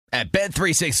At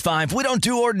Bet365, we don't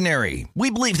do ordinary. We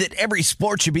believe that every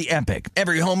sport should be epic.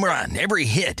 Every home run, every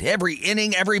hit, every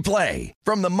inning, every play.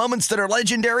 From the moments that are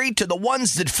legendary to the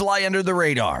ones that fly under the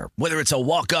radar. Whether it's a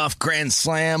walk-off grand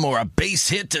slam or a base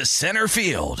hit to center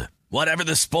field. Whatever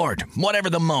the sport, whatever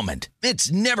the moment.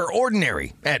 It's never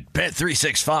ordinary at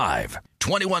Bet365.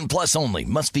 21 plus only.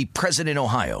 Must be present in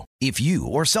Ohio. If you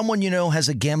or someone you know has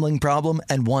a gambling problem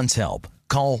and wants help,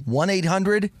 call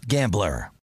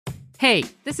 1-800-GAMBLER. Hey,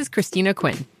 this is Christina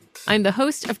Quinn. I'm the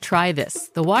host of Try This,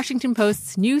 the Washington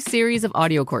Post's new series of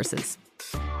audio courses.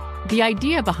 The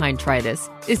idea behind Try This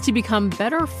is to become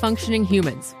better functioning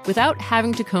humans without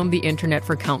having to comb the internet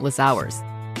for countless hours.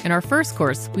 In our first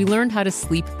course, we learned how to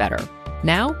sleep better.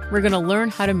 Now, we're going to learn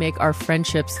how to make our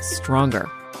friendships stronger.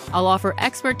 I'll offer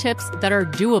expert tips that are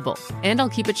doable, and I'll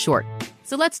keep it short.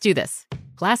 So let's do this.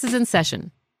 Class is in session.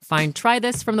 Find Try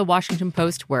This from the Washington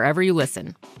Post wherever you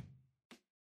listen.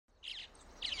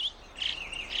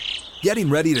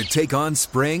 Getting ready to take on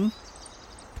spring?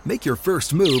 Make your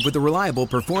first move with the reliable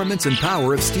performance and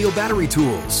power of Steel battery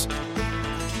tools.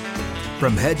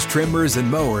 From hedge trimmers and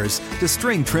mowers to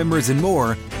string trimmers and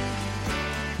more,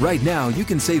 right now you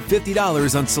can save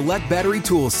 $50 on select battery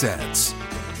tool sets.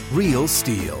 Real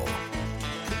Steel.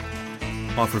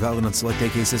 Offer valid on select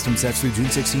AK system sets through June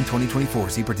 16, 2024.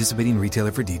 See participating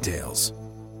retailer for details.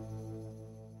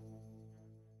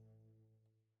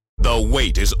 The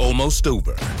wait is almost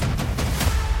over.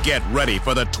 Get ready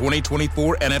for the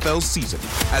 2024 NFL season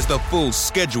as the full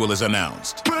schedule is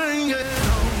announced.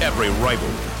 Every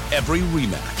rivalry, every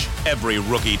rematch, every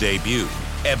rookie debut,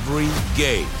 every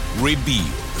game revealed.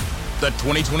 The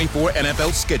 2024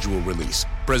 NFL schedule release,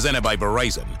 presented by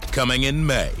Verizon, coming in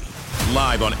May.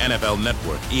 Live on NFL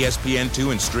Network, ESPN2,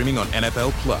 and streaming on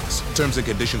NFL Plus. Terms and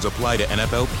conditions apply to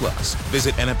NFL Plus.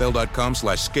 Visit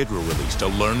NFL.com/schedule release to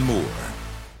learn more.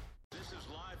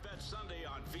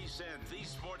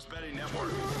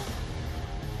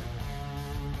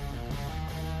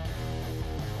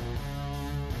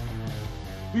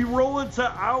 We roll into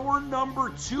hour number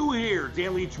 2 here.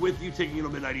 Dan Leach with you, taking you to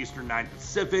midnight Eastern, 9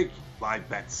 Pacific. Live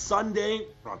Bet Sunday,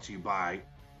 brought to you by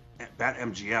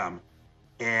BetMGM.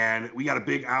 And we got a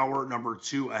big hour number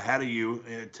 2 ahead of you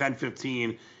at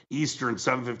 10:15 Eastern,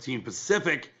 7:15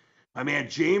 Pacific. My man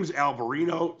James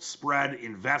Alberino, spread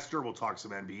investor. We'll talk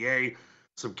some NBA,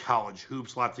 some college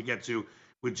hoops, a lot to get to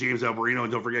with James Alberino.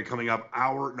 And don't forget, coming up,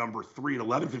 hour number 3 at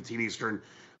 11:15 Eastern,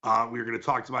 we're going to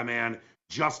talk to my man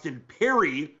Justin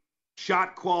Perry,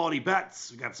 Shot Quality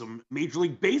Bets. We got some Major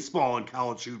League Baseball and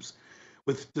college hoops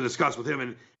to discuss with him.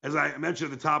 And as I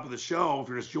mentioned at the top of the show, if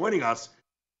you're just joining us,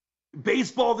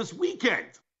 baseball this weekend.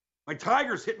 My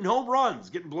Tigers hitting home runs,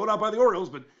 getting blown out by the Orioles,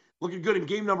 but looking good in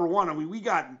game number 1. I mean, we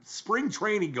got spring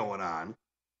training going on.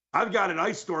 I've got an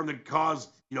ice storm that caused,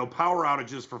 power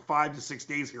outages for 5 to 6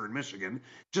 days here in Michigan.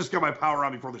 Just got my power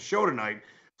on before the show tonight,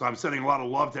 so I'm sending a lot of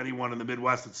love to anyone in the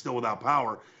Midwest that's still without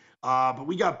power. But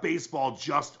we got baseball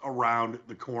just around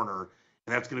the corner,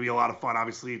 and that's going to be a lot of fun.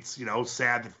 Obviously, it's,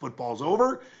 sad that football's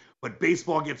over, but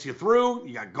baseball gets you through.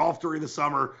 You got golf during the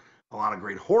summer, a lot of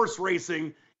great horse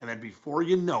racing, and then before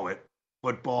you know it,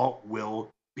 football will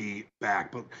be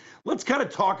back. But let's kind of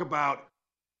talk about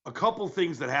a couple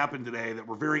things that happened today that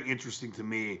were very interesting to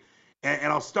me,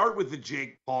 and I'll start with the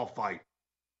Jake Paul fight.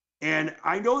 And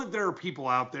I know that there are people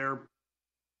out there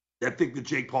that think that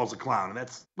Jake Paul's a clown, and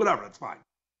that's whatever, that's fine.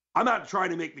 I'm not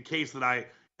trying to make the case that I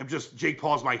am just Jake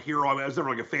Paul's my hero. I was never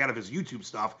like a fan of his YouTube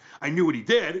stuff. I knew what he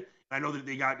did. I know that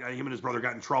they got him and his brother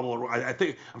got in trouble. I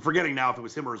think I'm forgetting now if it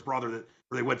was him or his brother where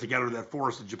they went together to that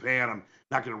forest in Japan. I'm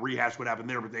not going to rehash what happened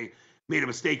there, but they made a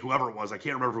mistake, whoever it was. I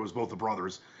can't remember if it was both the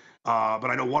brothers, but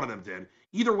I know one of them did.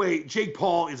 Either way, Jake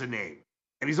Paul is a name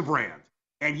and he's a brand,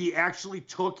 and he actually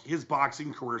took his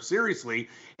boxing career seriously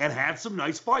and had some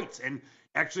nice fights. And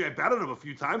actually, I betted him a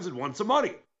few times and won some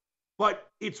money.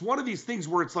 But it's one of these things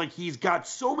where it's like he's got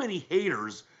so many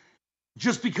haters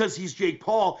just because he's Jake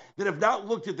Paul that have not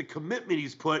looked at the commitment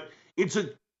he's put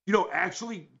into,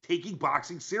 actually taking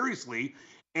boxing seriously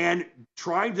and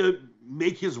trying to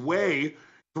make his way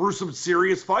through some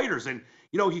serious fighters. And,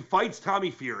 he fights Tommy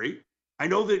Fury. I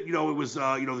know that, it was,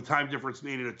 the time difference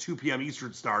made it a 2 p.m.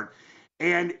 Eastern start.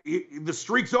 And the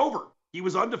streak's over. He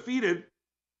was undefeated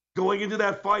going into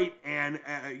that fight. And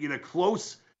in a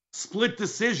close split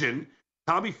decision,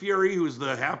 Tommy Fury, who is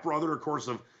the half-brother, of course,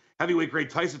 of heavyweight great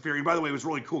Tyson Fury. And by the way, it was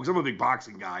really cool because I'm a big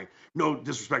boxing guy. No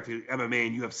disrespect to MMA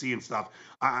and UFC and stuff.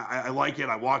 I like it.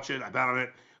 I watch it. I bet on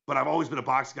it. But I've always been a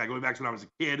boxing guy going back to when I was a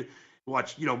kid.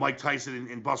 Watch, Mike Tyson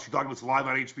and Buster Douglas live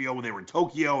on HBO when they were in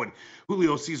Tokyo, and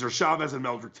Julio Cesar Chavez and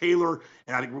Meldrick Taylor.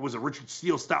 And I think, was it Richard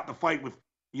Steele stopped the fight with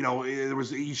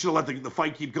he should have let the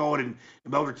fight keep going, and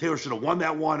Meldrick Taylor should have won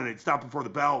that one, and it stopped before the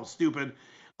bell. It was stupid.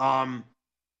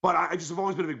 But I just have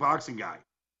always been a big boxing guy.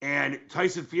 And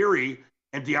Tyson Fury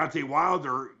and Deontay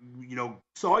Wilder,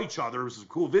 saw each other. It was a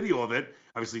cool video of it.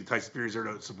 Obviously, Tyson Fury's there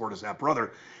to support his half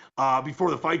brother. Before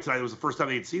the fight tonight, it was the first time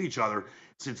they had seen each other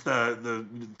since the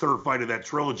third fight of that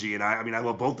trilogy. And I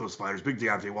love both those fighters. Big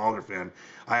Deontay Wilder fan.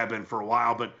 I have been for a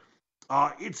while. But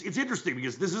it's interesting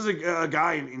because this is a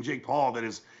guy in Jake Paul that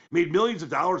has made millions of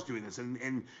dollars doing this.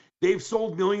 And they've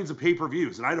sold millions of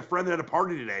pay-per-views. And I had a friend that had a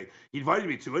party today. He invited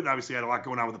me to it. And obviously, I had a lot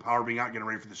going on with the power being out, getting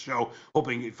ready for the show,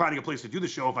 finding a place to do the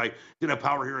show if I didn't have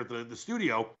power here at the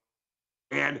studio.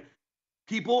 And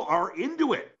people are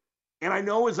into it. And I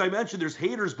know, as I mentioned, there's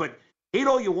haters, but hate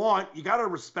all you want. You got to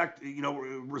respect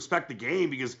the game,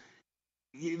 because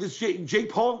Jake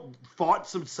Paul fought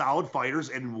some solid fighters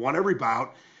and won every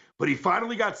bout, but he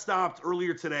finally got stopped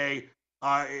earlier today.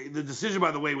 The decision,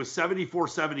 by the way, was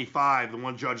 74-75, the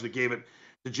one judge that gave it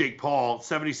to Jake Paul,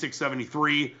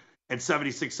 76-73 and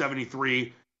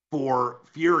 76-73 for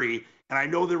Fury. And I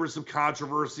know there was some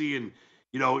controversy, and,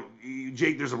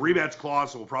 Jake, there's a rematch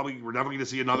clause, so we're definitely going to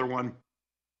see another one.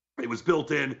 It was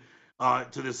built in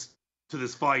to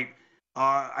this fight.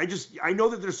 I know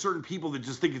that there's certain people that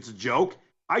just think it's a joke.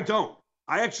 I don't.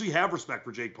 I actually have respect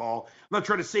for Jake Paul. I'm not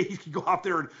trying to say he can go out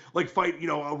there and fight,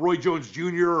 a Roy Jones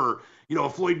Jr. or, a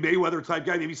Floyd Mayweather type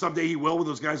guy. Maybe someday he will, when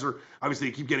those guys are, obviously,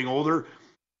 they keep getting older.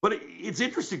 But it's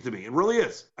interesting to me. It really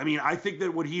is. I think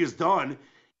that what he has done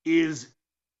is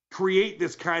create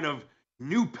this kind of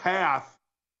new path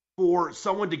for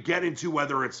someone to get into,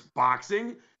 whether it's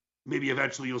boxing. Maybe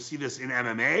eventually you'll see this in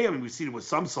MMA. We've seen it with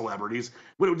some celebrities.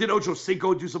 Did Ocho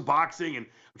Cinco do some boxing? And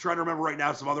I'm trying to remember right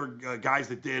now some other guys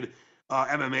that did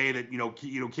MMA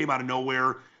that, came out of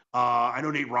nowhere. I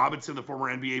know Nate Robinson, the former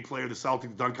NBA player, the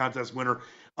Celtic dunk contest winner.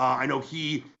 I know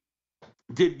he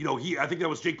did, I think that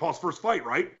was Jake Paul's first fight,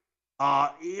 right?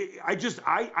 I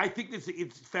think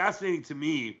it's fascinating to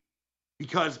me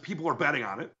because people are betting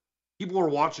on it. People are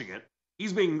watching it.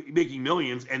 He's making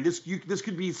millions, and this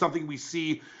could be something we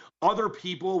see other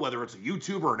people, whether it's a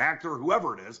YouTuber, an actor,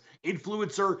 whoever it is,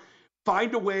 influencer,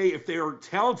 find a way, if they're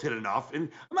talented enough. And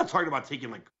I'm not talking about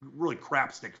taking really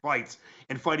crap stick fights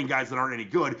and fighting guys that aren't any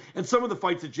good. And some of the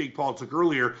fights that Jake Paul took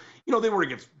earlier, they weren't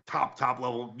against top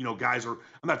level, guys, or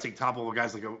I'm not saying top level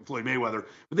guys like a Floyd Mayweather,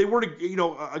 but they weren't,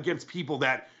 against people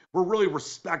that were really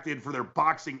respected for their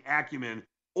boxing acumen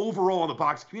overall in the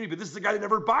boxing community. But this is a guy that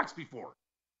never boxed before.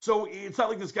 So it's not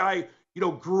like this guy,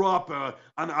 grew up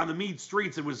on the mean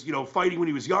streets and was, fighting when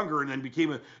he was younger and then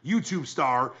became a YouTube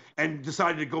star and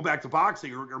decided to go back to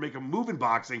boxing or make a move in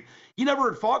boxing. He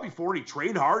never had fought before, and he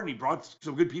trained hard, and he brought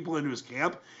some good people into his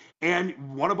camp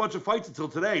and won a bunch of fights until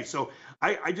today. So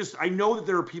I know that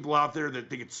there are people out there that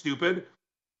think it's stupid,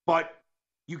 but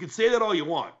you can say that all you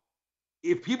want.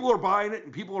 If people are buying it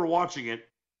and people are watching it,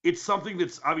 it's something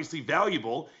that's obviously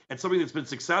valuable and something that's been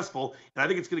successful, and I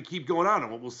think it's going to keep going on,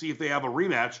 and we'll see if they have a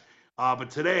rematch.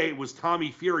 But today was Tommy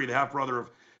Fury, the half-brother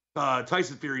of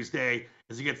Tyson Fury's day,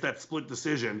 as he gets that split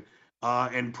decision,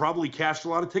 and probably cashed a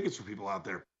lot of tickets for people out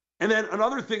there. And then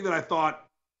another thing that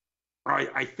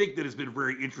I think that has been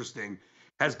very interesting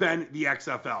has been the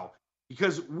XFL,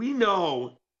 because we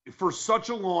know for such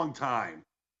a long time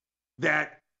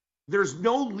that there's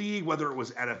no league, whether it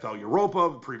was NFL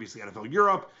Europa, previously NFL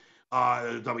Europe,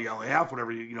 WLAF,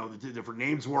 whatever, the different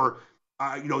names were,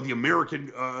 the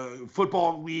American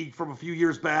Football League from a few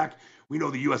years back. We know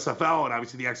the USFL, and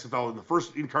obviously the XFL in the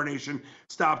first incarnation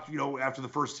stopped, after the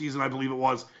first season, I believe it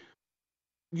was.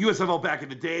 USFL back in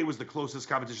the day was the closest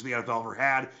competition the NFL ever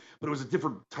had, but it was a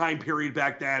different time period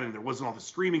back then, and there wasn't all the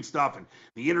streaming stuff and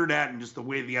the internet and just the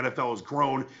way the NFL has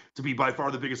grown to be by far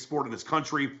the biggest sport in this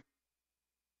country.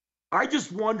 I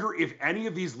just wonder if any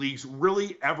of these leagues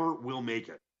really ever will make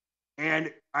it.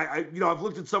 And I've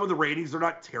looked at some of the ratings. They're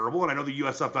not terrible. And I know the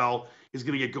USFL is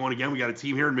going to get going again. We got a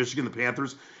team here in Michigan, the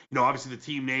Panthers. Obviously the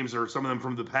team names are some of them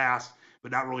from the past,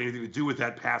 but not really anything to do with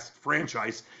that past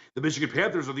franchise. The Michigan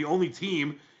Panthers are the only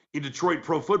team in Detroit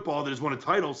pro football that has won a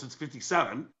title since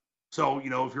 '57. So,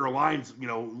 if you're a Lions,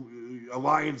 a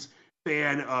Lions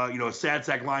fan, a sad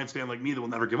sack Lions fan like me that will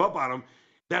never give up on them,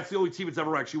 that's the only team that's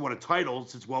ever actually won a title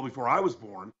since well before I was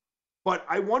born. But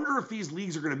I wonder if these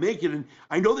leagues are going to make it. And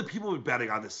I know that people have been betting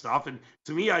on this stuff. And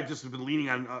to me, I just have been leaning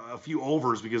on a few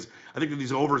overs, because I think that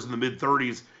these overs in the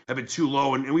mid-30s have been too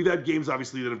low. And we've had games,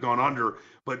 obviously, that have gone under.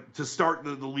 But to start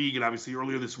the league, and obviously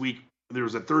earlier this week, there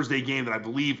was a Thursday game that I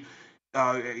believe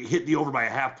hit the over by a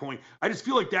half point. I just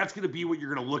feel like that's going to be what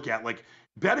you're going to look at. Like,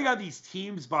 betting on these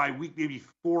teams by week maybe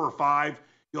 4 or 5,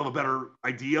 you'll have a better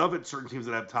idea of it. Certain teams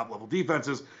that have top-level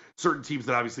defenses, certain teams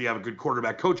that obviously have a good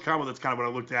quarterback coach combo. That's kind of what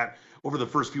I looked at over the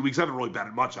first few weeks. I haven't really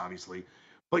betted much, obviously.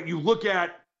 But you look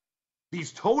at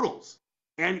these totals,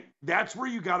 and that's where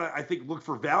you got to, I think, look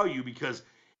for value, because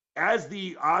as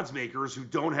the odds makers who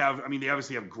don't have, I mean, they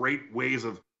obviously have great ways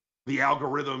of the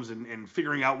algorithms and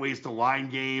figuring out ways to line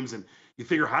games, and you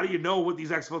figure, how do you know what these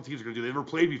XFL teams are going to do? They've never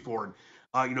played before. And,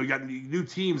 you got new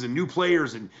teams and new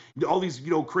players and all these,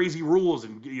 crazy rules,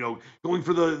 and, going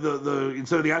for the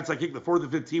instead of the onside kick, the 4th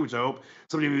and 15, which I hope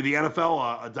somebody maybe the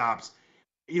NFL adopts.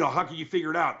 How can you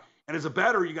figure it out? And as a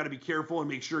bettor, you got to be careful and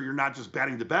make sure you're not just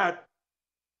betting to bet.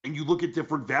 And you look at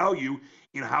different value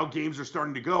in how games are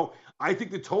starting to go. I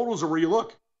think the totals are where you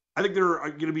look. I think there are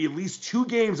going to be at least 2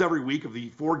 games every week of the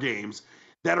 4 games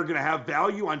that are going to have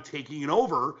value on taking it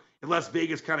over, unless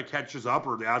Vegas kind of catches up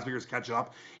or the odds makers catch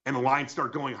up and the lines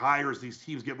start going higher as these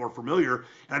teams get more familiar.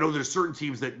 And I know there's certain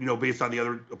teams that, based on the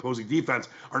other opposing defense,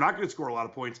 are not going to score a lot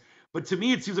of points. But to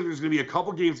me, it seems like there's going to be a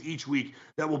couple games each week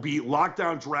that will be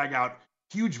lockdown, drag out,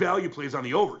 huge value plays on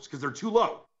the overs because they're too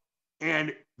low.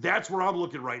 And that's where I'm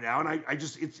looking right now. And I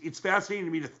just, it's fascinating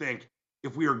to me to think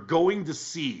if we are going to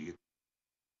see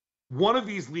one of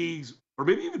these leagues, or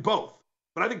maybe even both,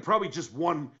 but I think probably just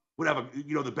one would have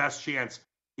the best chance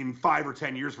in 5 or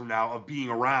 10 years from now of being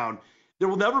around. There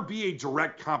will never be a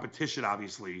direct competition,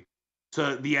 obviously,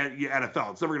 to the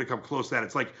NFL. It's never going to come close to that.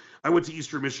 It's like I went to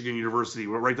Eastern Michigan University,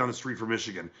 right down the street from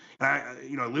Michigan. And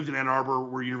I lived in Ann Arbor,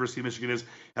 where University of Michigan is,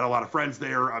 had a lot of friends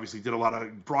there, obviously did a lot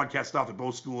of broadcast stuff at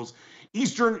both schools.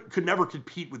 Eastern could never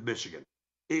compete with Michigan.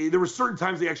 There were certain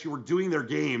times they actually were doing their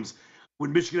games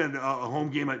when Michigan had a home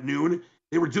game at noon.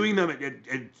 They were doing them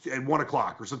at 1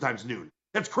 o'clock or sometimes noon.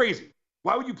 That's crazy.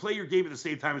 Why would you play your game at the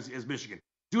same time as Michigan?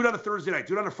 Do it on a Thursday night.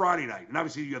 Do it on a Friday night. And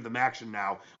obviously you have the MACtion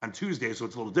now on Tuesday, so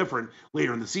it's a little different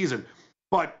later in the season.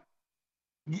 But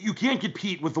you can't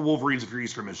compete with the Wolverines if you're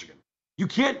Eastern Michigan. You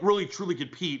can't really truly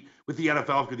compete with the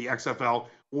NFL, or the XFL,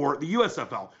 or the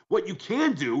USFL. What you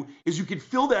can do is you can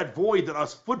fill that void that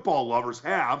us football lovers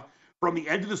have from the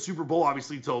end of the Super Bowl,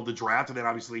 obviously, till the draft, and then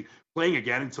obviously playing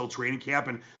again until training camp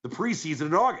and the preseason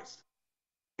in August.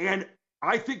 And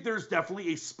I think there's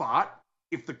definitely a spot,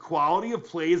 if the quality of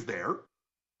play is there,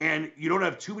 and you don't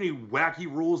have too many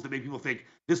wacky rules that make people think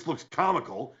this looks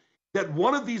comical, that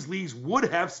one of these leagues would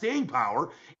have staying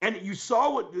power. And you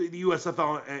saw what the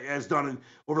USFL has done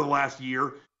over the last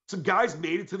year. Some guys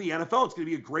made it to the NFL. It's going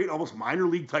to be a great, almost minor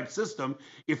league type system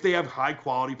if they have high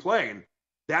quality play. And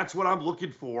that's what I'm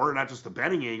looking for, not just the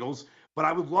betting angles, but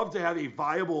I would love to have a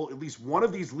viable, at least one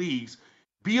of these leagues,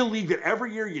 be a league that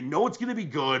every year you know it's going to be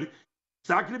good. It's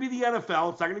not going to be the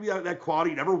NFL. It's not going to be that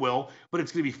quality. It never will. But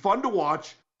it's going to be fun to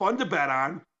watch, fun to bet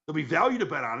on. There'll be value to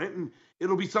bet on it. And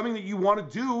it'll be something that you want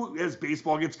to do as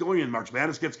baseball gets going and March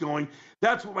Madness gets going.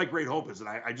 That's what my great hope is. And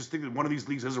I just think that one of these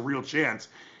leagues has a real chance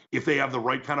if they have the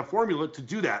right kind of formula to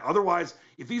do that. Otherwise,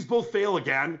 if these both fail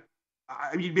again,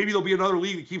 I mean, maybe there'll be another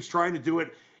league that keeps trying to do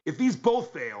it. If these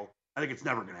both fail, I think it's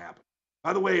never going to happen.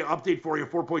 By the way, update for you,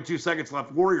 4.2 seconds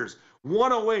left. Warriors,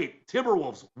 108.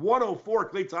 Timberwolves,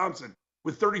 104. Klay Thompson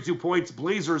with 32 points.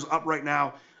 Blazers up right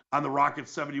now on the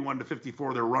Rockets,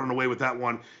 71-54. They're running away with that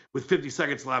one with 50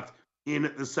 seconds left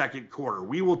in the second quarter.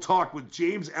 We will talk with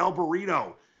James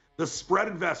Alberino, the spread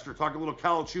investor, talk a little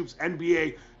college hoops,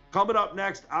 NBA. Coming up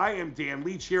next, I am Dan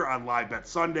Leach here on Live Bet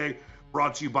Sunday,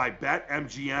 brought to you by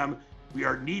BetMGM. We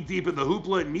are knee-deep in the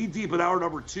hoopla, knee-deep in hour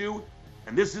number 2,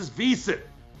 and this is VSiN,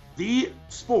 the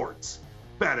Sports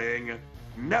Betting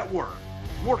Network.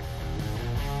 Morning.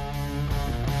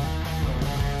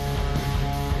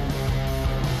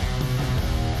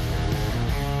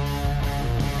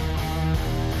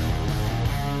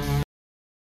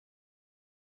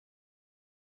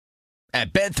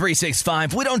 At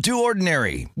Bet365, we don't do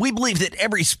ordinary. We believe that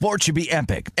every sport should be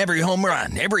epic. Every home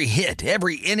run, every hit,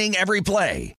 every inning, every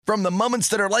play. From the moments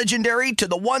that are legendary to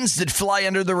the ones that fly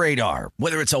under the radar.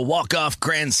 Whether it's a walk-off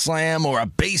grand slam or a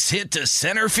base hit to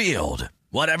center field.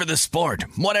 Whatever the sport,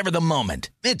 whatever the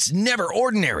moment. It's never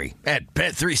ordinary at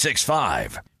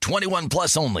Bet365. 21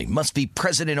 plus only. Must be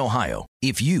present in Ohio.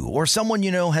 If you or someone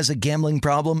you know has a gambling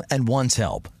problem and wants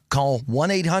help, call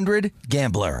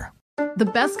 1-800-GAMBLER. The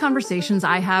best conversations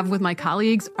I have with my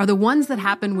colleagues are the ones that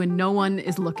happen when no one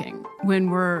is looking, when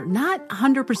we're not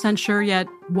 100% sure yet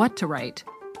what to write.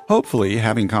 Hopefully,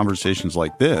 having conversations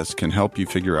like this can help you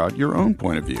figure out your own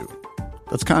point of view.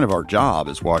 That's kind of our job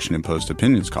as Washington Post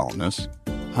opinions columnists.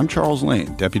 I'm Charles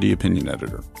Lane, Deputy Opinion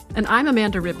Editor. And I'm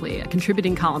Amanda Ripley, a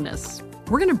contributing columnist.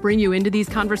 We're going to bring you into these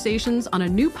conversations on a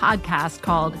new podcast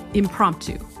called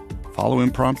Impromptu. Follow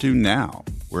Impromptu now,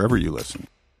 wherever you listen.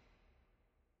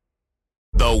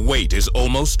 The wait is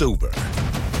almost over.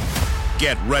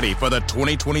 Get ready for the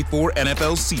 2024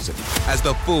 NFL season as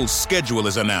the full schedule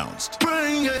is announced.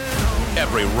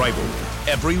 Every rivalry,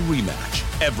 every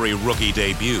rematch, every rookie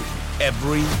debut,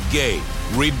 every game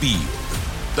revealed.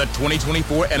 The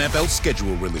 2024 NFL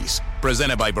schedule release,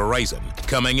 presented by Verizon,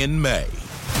 coming in May.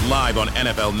 Live on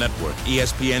NFL Network,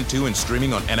 ESPN2, and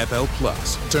streaming on NFL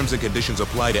Plus. Terms and conditions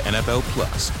apply to NFL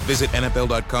Plus. Visit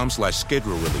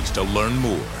NFL.com/schedule release to learn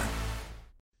more.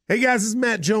 Hey guys, this is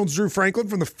Matt Jones, Drew Franklin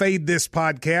from the Fade This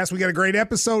podcast. We got a great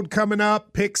episode coming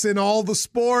up, picks in all the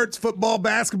sports, football,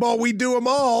 basketball, we do them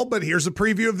all, but here's a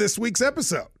preview of this week's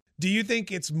episode. Do you think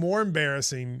it's more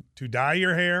embarrassing to dye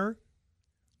your hair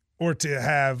or to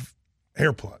have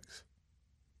hair plugs?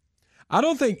 I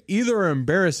don't think either are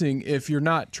embarrassing if you're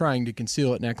not trying to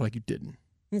conceal it and act like you didn't.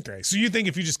 Okay, so you think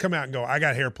if you just come out and go, I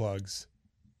got hair plugs.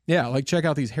 Yeah, like check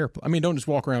out these hair plugs. I mean, don't just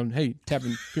walk around, hey,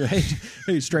 tapping,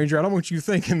 hey, stranger, I don't want you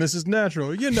thinking this is natural,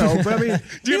 but I mean.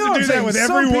 Do you have to do that with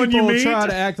everyone you meet? Some people try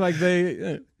to act like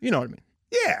they, you know what I mean.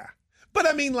 Yeah, but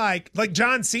I mean, like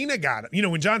John Cena got it. You know,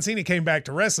 when John Cena came back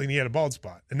to wrestling, he had a bald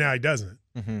spot, and now he doesn't.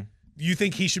 Mm-hmm. You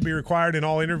think he should be required in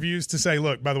all interviews to say,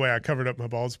 look, by the way, I covered up my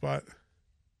bald spot?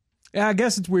 Yeah, I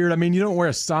guess it's weird. I mean, you don't wear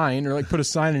a sign or like put a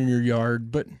sign in your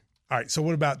yard, but. All right, so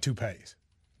what about toupees?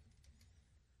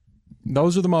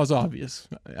 Those are the most obvious.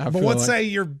 But let's say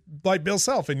you're like Bill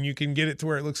Self and you can get it to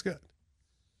where it looks good.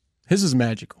 His is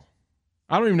magical.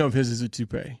 I don't even know if his is a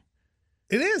toupee.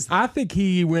 It is. I think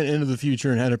he went into the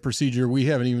future and had a procedure we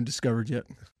haven't even discovered yet.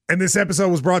 And this episode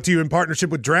was brought to you in partnership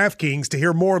with DraftKings. To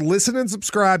hear more, listen and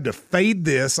subscribe to Fade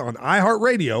This on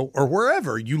iHeartRadio or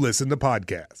wherever you listen to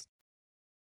podcasts.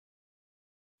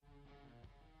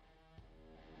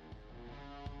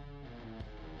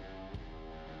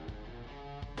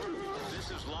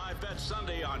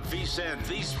 Sunday on VSiN,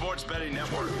 the Sports Betting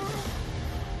Network.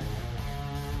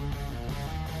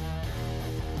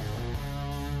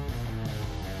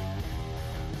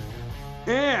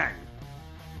 And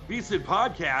VSiN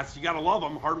podcast, you got to love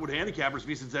them. Hardwood Handicappers,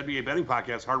 VSiN's NBA betting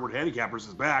podcast, Hardwood Handicappers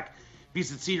is back.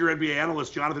 VSiN senior NBA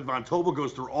analyst Jonathan Von Tobel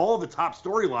goes through all of the top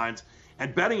storylines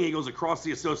and betting angles across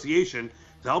the association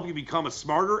to help you become a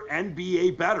smarter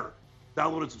NBA bettor.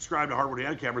 Download and subscribe to Hardwood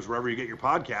Handicappers wherever you get your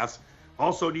podcasts.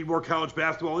 Also, need more college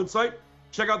basketball insight?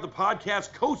 Check out the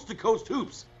podcast Coast to Coast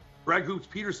Hoops. Greg Hoops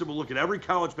Peterson will look at every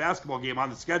college basketball game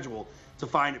on the schedule to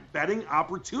find betting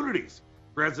opportunities.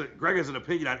 Greg has an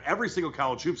opinion on every single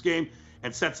college hoops game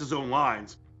and sets his own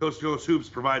lines. Coast to Coast Hoops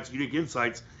provides unique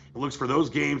insights and looks for those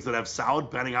games that have solid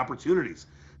betting opportunities.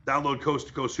 Download Coast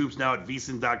to Coast Hoops now at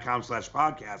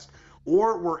vsin.com/podcast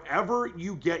or wherever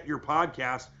you get your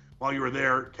podcast. While you are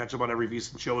there, catch up on every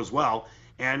VSiN show as well.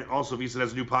 And also, VSiN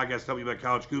has a new podcast to help you about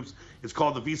college hoops. It's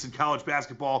called the VSiN College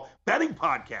Basketball Betting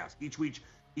Podcast. Each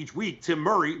week, Tim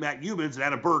Murray, Matt Youmans, and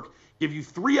Anna Burke give you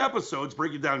 3 episodes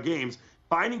breaking down games,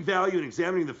 finding value, and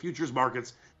examining the futures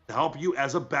markets to help you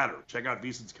as a bettor. Check out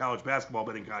VSiN's College Basketball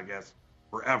Betting Podcast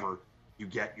wherever you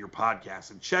get your podcasts.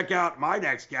 And check out my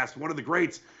next guest, one of the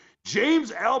greats,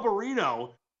 James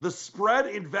Alberino, the spread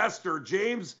investor.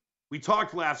 James, we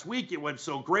talked last week. It went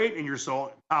so great, and you're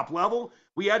so top level.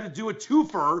 We had to do a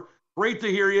twofer. Great to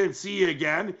hear you and see you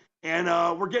again. And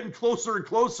we're getting closer and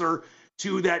closer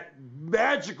to that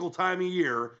magical time of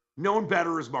year known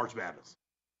better as March Madness.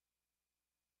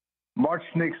 March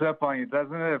sneaks up on you,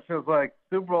 doesn't it? It feels like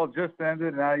Super Bowl just ended,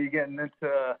 and now you're getting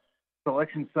into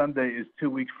Selection Sunday is 2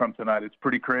 weeks from tonight. It's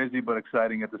pretty crazy, but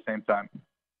exciting at the same time.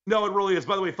 No, it really is.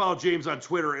 By the way, follow James on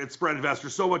Twitter at Spread Investor.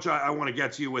 So much I want to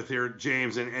get to you with here,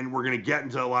 James, and we're going to get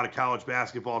into a lot of college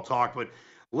basketball talk, but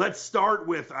let's start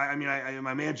with,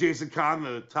 my man Jason Kahn,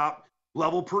 the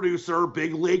top-level producer,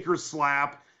 big Lakers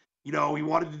slap. You know, he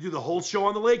wanted to do the whole show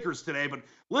on the Lakers today, but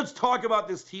let's talk about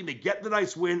this team. They get the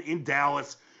nice win in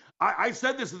Dallas. I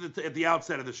said this at the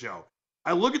outset of the show.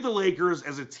 I look at the Lakers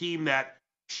as a team that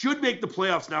should make the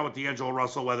playoffs now with D'Angelo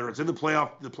Russell, whether it's in the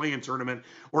play-in tournament,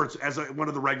 or it's as one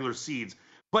of the regular seeds.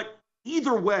 But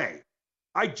either way,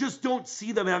 I just don't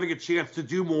see them having a chance to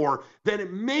do more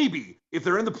than maybe if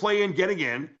they're in the play-in getting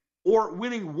in or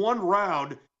winning one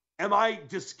round. Am I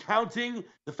discounting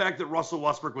the fact that Russell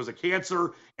Westbrook was a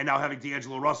cancer and now having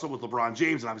D'Angelo Russell with LeBron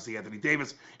James and obviously Anthony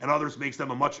Davis and others makes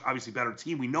them a much obviously better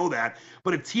team? We know that.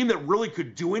 But a team that really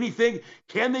could do anything,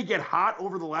 can they get hot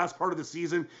over the last part of the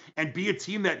season and be a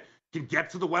team that can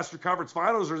get to the Western Conference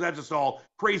Finals, or is that just all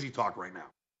crazy talk right now?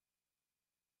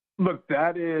 Look,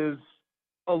 that is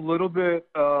a little bit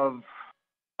of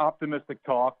optimistic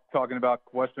talk, talking about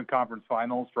Western Conference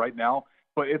Finals right now,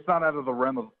 but it's not out of the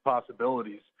realm of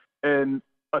possibilities. And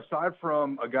aside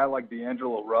from a guy like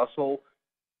D'Angelo Russell,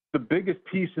 the biggest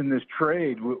piece in this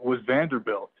trade was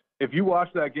Vanderbilt. if you watch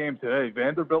that game today,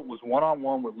 Vanderbilt was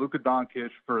one-on-one with Luka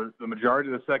Doncic for the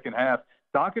majority of the second half.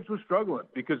 Doncic was struggling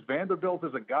because Vanderbilt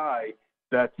is a guy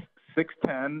that's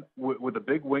 6'10", with a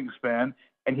big wingspan,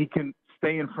 and he can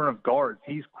stay in front of guards.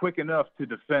 He's quick enough to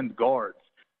defend guards.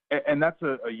 And that's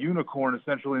a unicorn,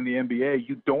 essentially, in the NBA.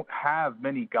 You don't have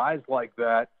many guys like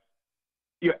that.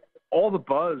 All the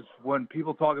buzz when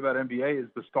people talk about NBA is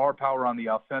the star power on the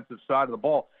offensive side of the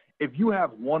ball. If you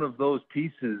have one of those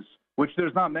pieces, which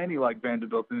there's not many like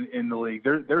Vanderbilt in the league,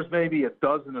 there's maybe a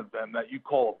dozen of them that you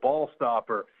call a ball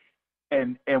stopper.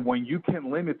 And when you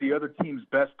can limit the other team's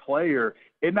best player,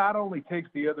 it not only takes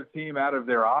the other team out of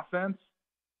their offense,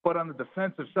 but on the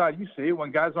defensive side, you see it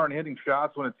when guys aren't hitting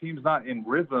shots, when a team's not in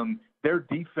rhythm, their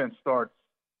defense starts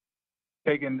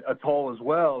taking a toll as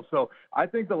well. So I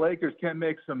think the Lakers can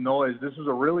make some noise. This was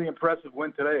a really impressive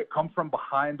win today. It come from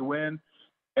behind win,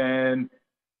 and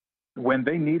when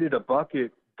they needed a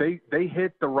bucket, they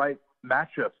hit the right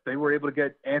matchups. They were able to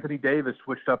get Anthony Davis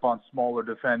switched up on smaller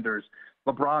defenders.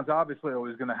 LeBron's obviously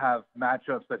always going to have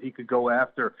matchups that he could go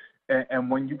after. And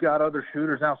when you got other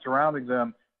shooters now surrounding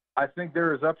them, I think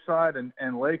there is upside.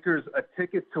 And Lakers, a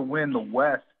ticket to win the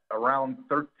West around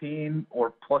 13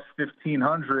 or plus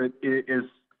 1,500 is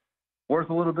worth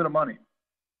a little bit of money.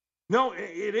 No,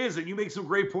 it is, and you make some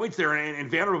great points there.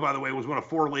 And Vanderbilt, by the way, was one of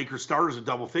 4 Lakers starters in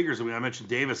double figures. I mean, I mentioned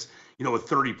Davis, with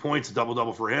 30 points, a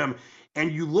double-double for him.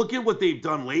 And you look at what they've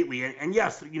done lately, and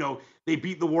yes, they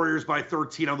beat the Warriors by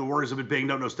 13. The Warriors have been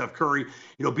banged up. No Steph Curry,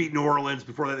 beat New Orleans.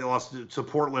 Before that, they lost to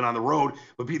Portland on the road,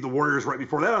 but beat the Warriors right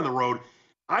before that on the road.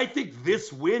 I think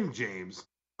this win, James,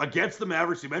 against the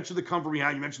Mavericks, you mentioned the come from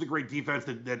behind, you mentioned the great defense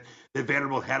that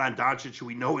Vanderbilt had on Doncic, who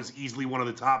we know is easily one of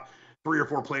the top 3 or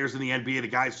 4 players in the NBA. The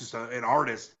guy's just an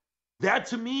artist. That,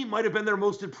 to me, might have been their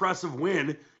most impressive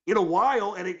win in a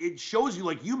while, and it shows you,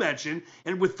 like you mentioned,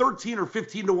 and with 13 or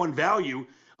 15 to 1 value,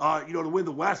 to win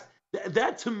the West,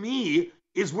 that to me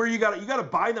is where you got to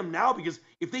buy them now, because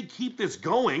if they keep this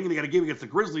going, and they got a game against the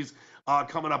Grizzlies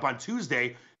coming up on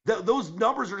Tuesday, those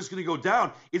numbers are just going to go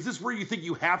down. Is this where you think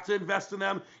you have to invest in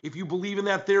them if you believe in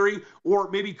that theory, or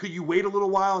maybe could you wait a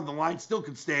little while and the line still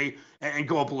could stay and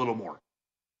go up a little more?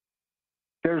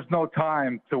 There's no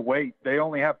time to wait. They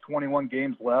only have 21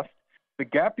 games left. The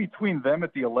gap between them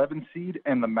at the 11 seed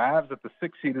and the Mavs at the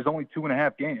 6 seed is only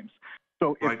 2.5 games.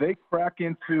 So if they crack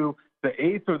into the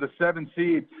 8th or the 7th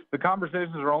seed, the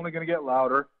conversations are only going to get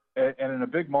louder. And in a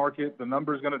big market, the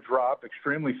number is going to drop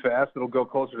extremely fast. It'll go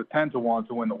closer to 10 to 1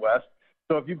 to win the West.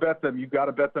 So if you bet them, you've got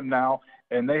to bet them now.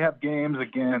 And they have games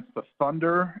against the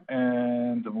Thunder,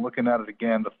 and I'm looking at it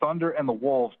again, the Thunder and the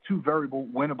Wolves, 2 very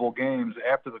winnable games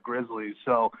after the Grizzlies.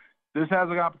 So this has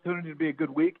an opportunity to be a good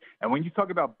week. And when you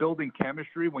talk about building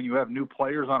chemistry, when you have new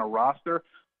players on a roster,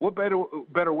 what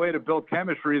better way to build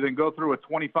chemistry than go through a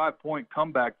 25-point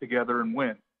comeback together and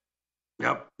win?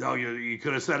 Yep. No, you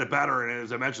could have said it better. And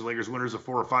as I mentioned, Lakers winners of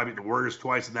 4 or 5 beat the Warriors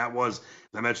twice, and that was, as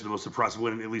I mentioned, the most impressive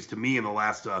win, at least to me, in the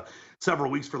last several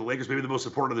weeks for the Lakers. Maybe the most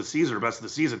important of the season or best of the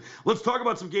season. Let's talk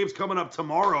about some games coming up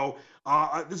tomorrow.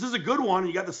 This is a good one.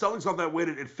 You got the Celtics off that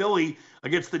win at Philly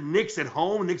against the Knicks at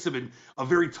home. Knicks have been a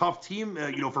very tough team,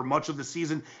 for much of the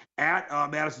season at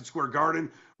Madison Square Garden.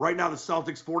 Right now, the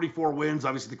Celtics 44 wins,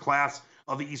 obviously the class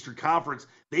of the Eastern Conference.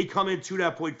 They come in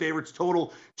 2.5-point favorites,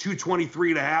 total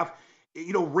 223.5.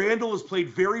 Randall has played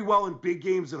very well in big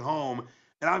games at home.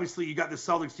 And obviously, you got the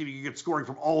Celtics team. You get scoring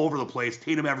from all over the place.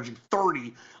 Tatum averaging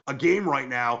 30 a game right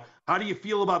now. How do you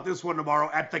feel about this one tomorrow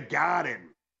at the Garden?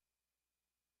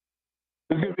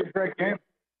 This is going to be a great game.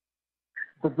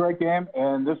 It's a great game,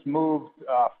 and this moved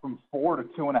from 4 to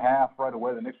 2.5 right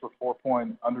away. The Knicks were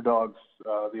 4-point underdogs,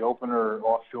 the opener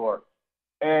offshore.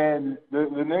 And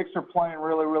the Knicks are playing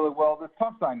really, really well. The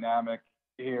tough dynamic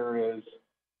here is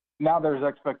now there's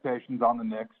expectations on the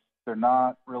Knicks. They're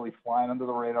not really flying under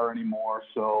the radar anymore.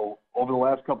 So over the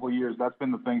last couple of years, that's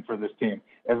been the thing for this team.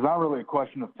 It's not really a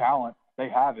question of talent. They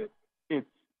have it. It's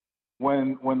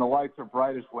when the lights are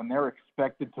brightest, when they're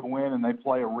expected to win and they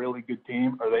play a really good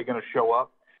team, are they going to show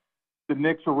up? The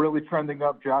Knicks are really trending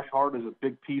up. Josh Hart is a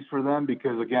big piece for them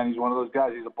because, again, he's one of those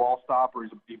guys. He's a ball stopper.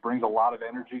 He brings a lot of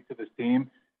energy to this team.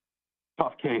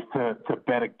 Tough case to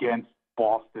bet against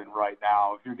Boston right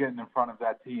now. If you're getting in front of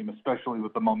that team, especially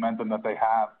with the momentum that they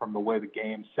have from the way the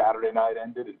game Saturday night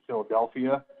ended in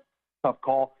Philadelphia, tough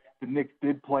call. The Knicks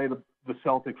did play the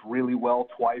Celtics really well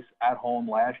twice at home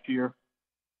last year.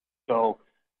 So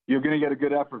you're going to get a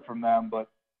good effort from them, but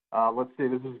let's see.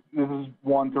 This is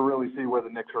one to really see where the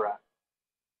Knicks are at.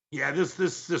 Yeah,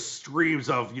 this screams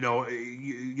of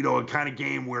a kind of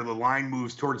game where the line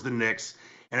moves towards the Knicks,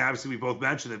 And obviously, we both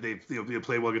mentioned that they've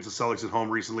played well against the Celtics at home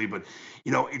recently. But,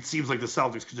 it seems like the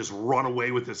Celtics could just run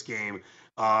away with this game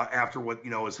after what,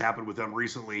 has happened with them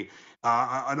recently.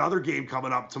 Another game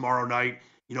coming up tomorrow night,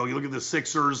 you look at the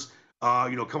Sixers,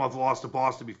 come off the loss to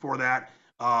Boston before that.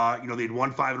 They'd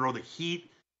won 5 in a row. The Heat,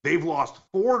 they've lost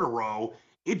 4 in a row.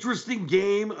 Interesting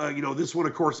game. This one,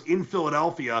 of course, in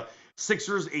Philadelphia.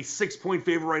 Sixers a 6-point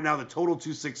favorite right now. The total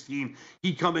 216.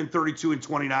 He'd come in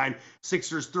 32-29.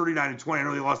 Sixers 39-20. I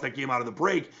know they lost that game out of the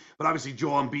break, but obviously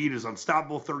Joel Embiid is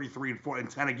unstoppable.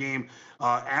 33-10 a game,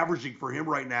 averaging for him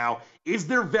right now. Is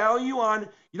there value on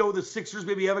the Sixers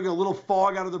maybe having a little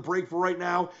fog out of the break for right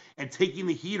now and taking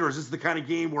the Heat, or is this the kind of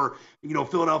game where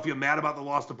Philadelphia, mad about the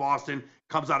loss to Boston,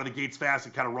 comes out of the gates fast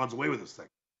and kind of runs away with this thing?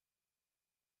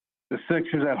 The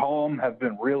Sixers at home have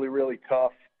been really, really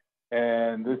tough.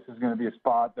 And this is going to be a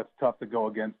spot that's tough to go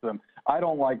against them. I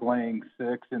don't like laying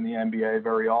 6 in the NBA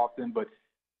very often, but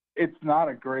it's not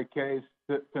a great case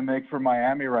to make for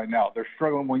Miami right now. They're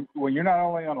struggling when you're not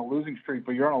only on a losing streak,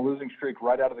 but you're on a losing streak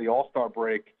right out of the All-Star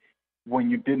break when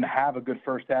you didn't have a good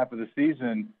first half of the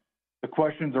season. The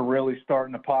questions are really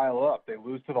starting to pile up. They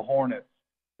lose to the Hornets.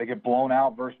 They get blown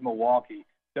out versus Milwaukee.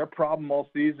 Their problem all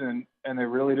season, and they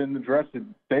really didn't address it,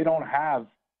 they don't have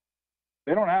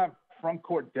front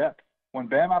court depth. When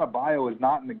Bam Adebayo is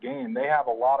not in the game, they have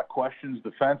a lot of questions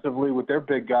defensively with their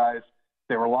big guys.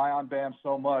 They rely on Bam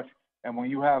so much, and when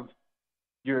you have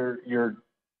your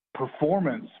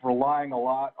performance relying a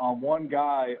lot on one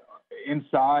guy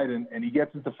inside and he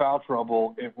gets into foul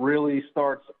trouble, it really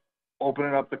starts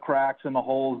opening up the cracks and the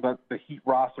holes that the Heat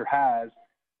roster has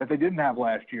that they didn't have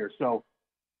last year. So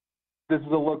this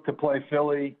is a look to play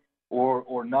Philly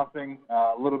or nothing,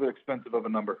 a little bit expensive of a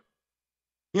number.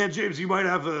 Yeah, James, you might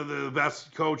have the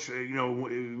best coach,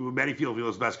 many feel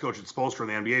the best coach at Spoelstra in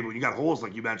the NBA, but when you got holes,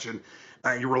 like you mentioned,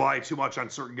 you rely too much on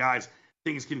certain guys,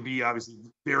 things can be obviously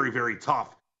very, very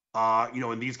tough,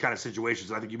 in these kind of situations.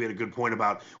 And I think you made a good point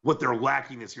about what they're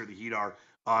lacking this year, the Heat are,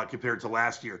 compared to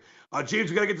last year. James,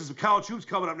 we got to get to some college hoops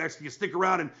coming up next. Can you stick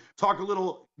around and talk a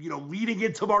little, leading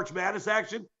into March Madness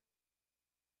action?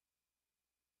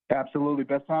 Absolutely.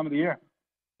 Best time of the year.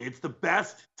 It's the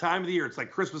best time of the year. It's like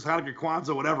Christmas, Hanukkah,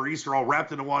 Kwanzaa, whatever, Easter, all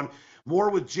wrapped into one.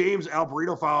 More with James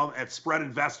Alberino. Follow him at Spread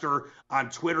Investor on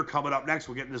Twitter. Coming up next,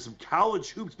 we'll get into some college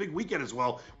hoops, big weekend as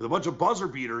well, with a bunch of buzzer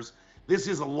beaters. This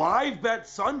is a Live Bet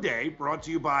Sunday, brought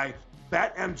to you by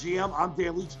BetMGM. I'm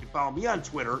Dan Leach. You can follow me on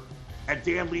Twitter at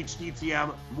Dan Leach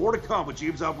DTM. More to come with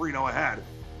James Alberino ahead,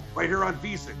 right here on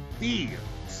VSiN, the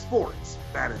Sports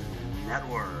Betting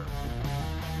Network.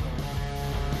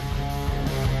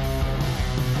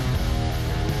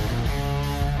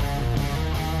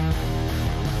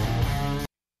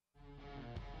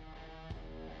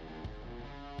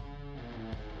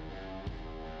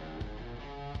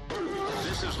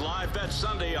 This is Live Bet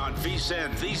Sunday on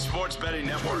VSiN, the Sports Betting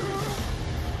Network.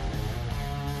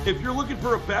 If you're looking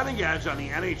for a betting edge on the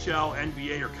NHL,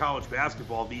 NBA, or college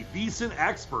basketball, the VSiN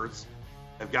experts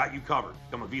have got you covered.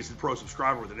 Become a VSiN Pro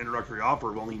subscriber with an introductory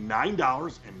offer of only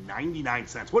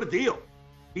 $9.99. What a deal!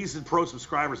 VSiN Pro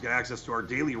subscribers get access to our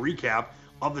daily recap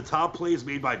of the top plays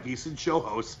made by VSiN show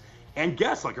hosts and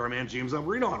guests like our man James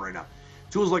Alberino on right now.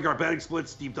 Tools like our betting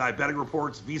splits, deep dive betting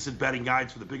reports, VSiN betting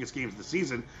guides for the biggest games of the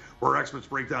season, where our experts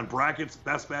break down brackets,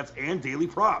 best bets, and daily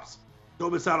props.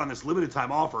 Don't miss out on this limited time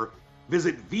offer.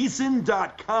 Visit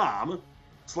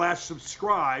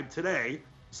VSiN.com/subscribe today.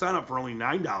 Sign up for only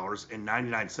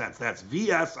 $9.99. That's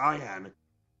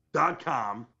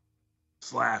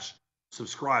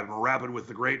VSIN.com/subscribe. We're wrapping with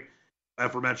the great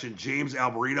aforementioned James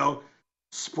Alberino,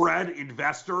 Spread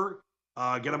Investor.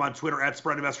 Get him on Twitter at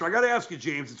Spread Investor. I got to ask you,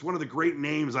 James, it's one of the great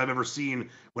names I've ever seen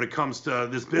when it comes to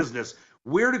this business.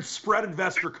 Where did Spread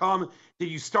Investor come? Did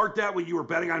you start that when you were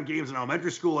betting on games in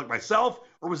elementary school like myself,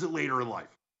 or was it later in life?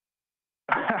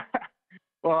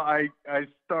 Well, I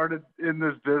started in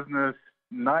this business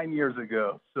 9 years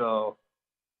ago. So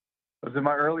I was in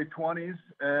my early 20s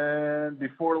and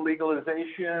before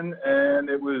legalization, and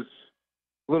it was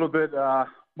a little bit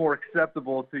more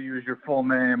acceptable to use your full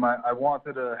name. I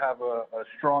wanted to have a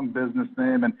strong business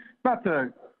name, and not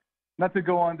to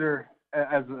go under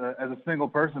as a single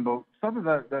person, but something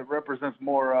that represents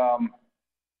more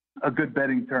a good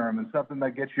betting term and something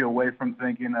that gets you away from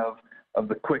thinking of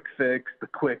the quick fix, the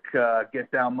quick get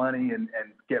down money and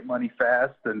get money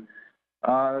fast. And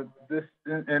this,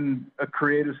 in a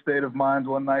creative state of mind,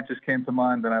 one night just came to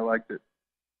mind, and I liked it.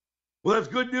 Well, that's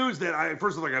good news. That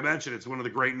first of all, like I mentioned, it's one of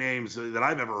the great names that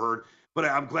I've ever heard. but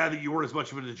I'm glad that you weren't as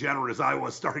much of a degenerate as I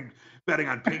was starting betting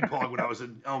on ping pong when I was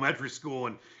in elementary school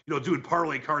and, doing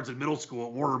parlay cards in middle school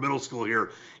at Warner Middle School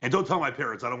here. And don't tell my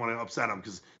parents. I don't want to upset them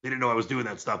because they didn't know I was doing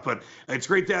that stuff. But it's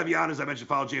great to have you on. As I mentioned,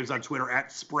 follow James on Twitter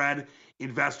at Spread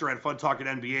Investor. I had fun talking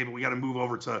NBA, but we got to move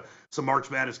over to some March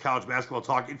Madness college basketball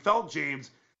talk. It felt,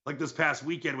 James, like this past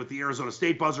weekend with the Arizona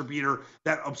State buzzer beater,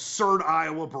 that absurd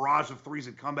Iowa barrage of threes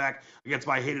and comeback against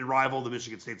my hated rival, the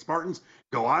Michigan State Spartans.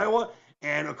 Go Iowa.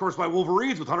 And, of course, my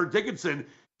Wolverines with Hunter Dickinson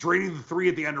draining the three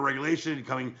at the end of regulation and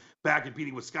coming back and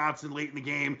beating Wisconsin late in the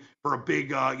game for a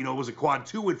big, it was a quad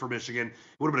 2 win for Michigan. It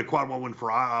would have been a quad 1 win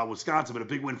for Wisconsin, but a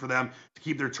big win for them to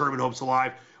keep their tournament hopes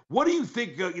alive. What do you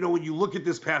think, when you look at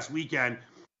this past weekend,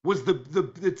 was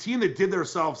the team that did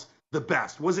themselves the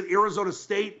best? Was it Arizona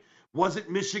State? Was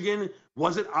it Michigan?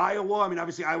 Was it Iowa? I mean,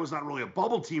 obviously, Iowa's not really a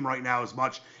bubble team right now as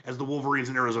much as the Wolverines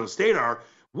and Arizona State are.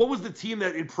 What was the team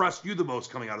that impressed you the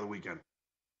most coming out of the weekend?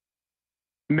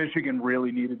 Michigan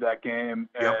really needed that game,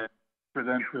 and for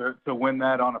them to win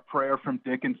that on a prayer from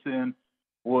Dickinson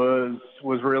was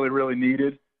really, really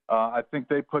needed. I think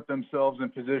they put themselves in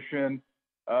position.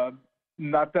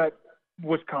 Not that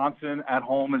Wisconsin at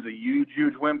home is a huge,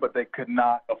 huge win, but they could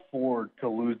not afford to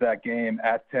lose that game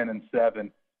at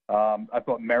 10-7. I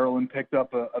thought Maryland picked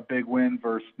up a big win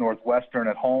versus Northwestern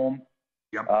at home.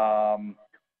 Yep.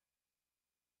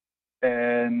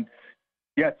 And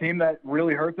yeah, team that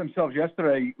really hurt themselves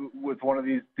yesterday with one of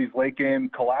these late game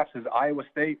collapses. Iowa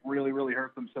State really, really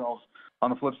hurt themselves. On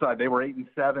the flip side, they were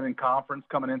 8-7 in conference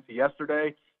coming into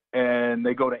yesterday, and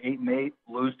they go to 8-8,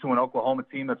 lose to an Oklahoma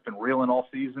team that's been reeling all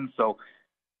season. So,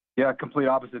 yeah, complete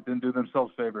opposite. Didn't do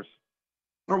themselves favors.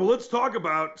 All right, well, let's talk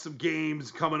about some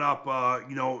games coming up,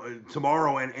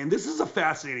 tomorrow, and this is a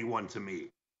fascinating one to me.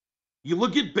 You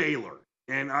look at Baylor,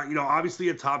 and obviously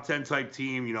a top 10 type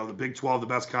team. The Big 12, the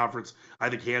best conference, I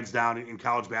think, hands down in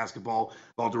college basketball. With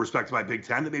all due respect to my Big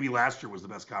 10, that maybe last year was the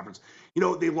best conference.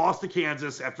 They lost to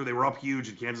Kansas after they were up huge,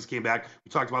 and Kansas came back. We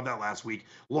talked about that last week.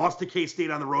 Lost to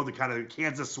K-State on the road, the kind of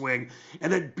Kansas swing,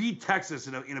 and then beat Texas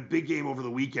in a big game over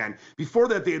the weekend. Before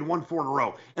that, they had won 4 in a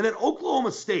row, and then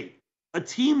Oklahoma State, a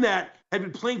team that had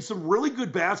been playing some really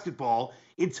good basketball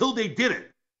until they didn't.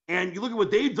 And you look at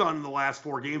what they've done in the last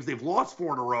 4 games. They've lost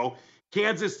 4 in a row.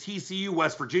 Kansas, TCU,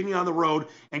 West Virginia on the road,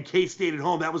 and K-State at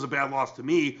home. That was a bad loss to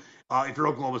me. If you're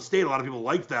Oklahoma State, a lot of people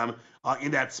like them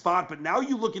in that spot. But now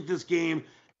you look at this game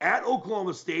at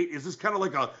Oklahoma State. Is this kind of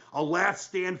like a last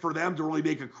stand for them to really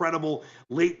make a credible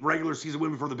late regular season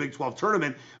win before the Big 12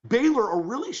 tournament? Baylor, a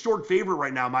really short favorite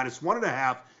right now,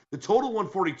 -1.5. The total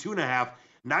 142.5.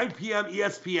 9 p.m.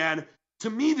 ESPN. To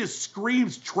me, this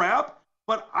screams trap,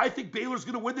 but I think Baylor's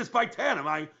going to win this by 10. Am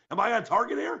I on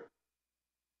target here?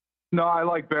 No, I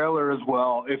like Baylor as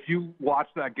well. If you watch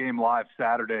that game live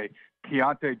Saturday,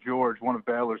 Keontae George, one of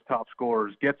Baylor's top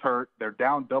scorers, gets hurt. They're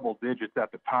down double digits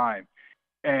at the time.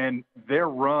 And their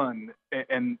run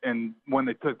and when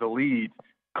they took the lead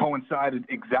coincided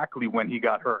exactly when he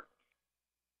got hurt.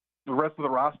 The rest of the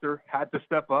roster had to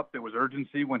step up. There was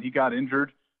urgency when he got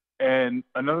injured. And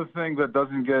another thing that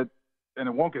doesn't get, and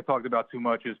it won't get talked about too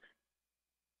much, is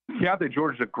Keontae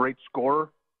George is a great scorer.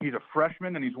 He's a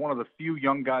freshman, and he's one of the few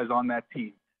young guys on that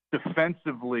team.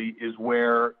 Defensively is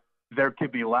where there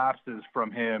could be lapses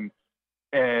from him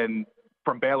and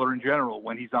from Baylor in general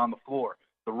when he's on the floor.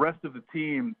 The rest of the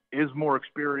team is more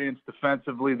experienced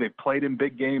defensively. They played in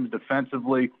big games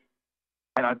defensively.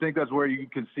 And I think that's where you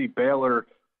can see Baylor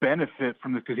benefit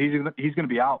from this, because he's going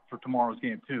to be out for tomorrow's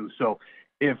game too. So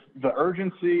if the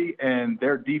urgency and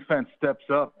their defense steps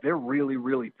up, they're really,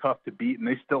 really tough to beat, and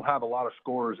they still have a lot of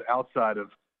scorers outside of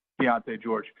Keontae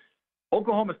George.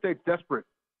 Oklahoma State's desperate.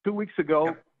 2 weeks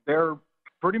ago, they're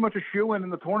pretty much a shoo-in in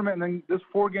the tournament, and then this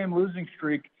 4-game losing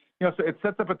streak, so it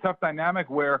sets up a tough dynamic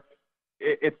where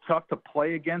it's tough to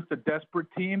play against a desperate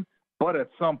team, but at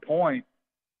some point,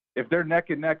 if they're neck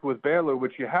and neck with Baylor,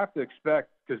 which you have to expect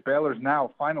because Baylor's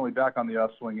now finally back on the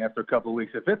upswing after a couple of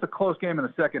weeks, if it's a close game in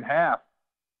the second half,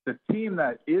 the team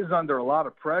that is under a lot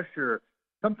of pressure,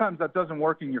 sometimes that doesn't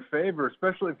work in your favor,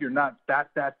 especially if you're not that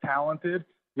talented.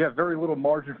 You have very little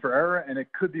margin for error, and it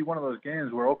could be one of those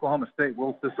games where Oklahoma State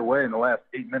wills this away in the last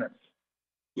 8 minutes.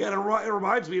 Yeah, and it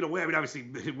reminds me in a way. I mean,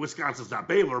 obviously, Wisconsin's not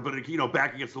Baylor, but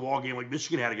back against the wall game like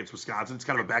Michigan had against Wisconsin, it's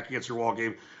kind of a back against your wall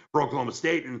game for Oklahoma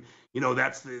State, and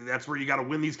that's where you got to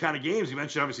win these kind of games. You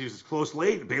mentioned obviously it's close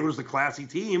late. Baylor's the classy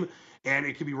team, and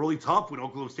it can be really tough when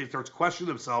Oklahoma State starts questioning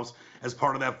themselves as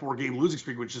part of that 4-game losing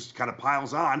streak, which just kind of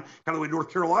piles on, kind of the way North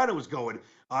Carolina was going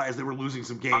as they were losing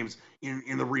some games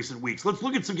in the recent weeks. Let's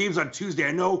look at some games on Tuesday.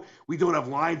 I know we don't have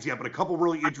lines yet, but a couple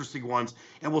really interesting ones.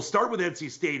 And we'll start with NC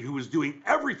State, who is doing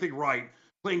everything right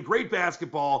playing great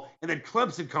basketball, and then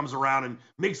Clemson comes around and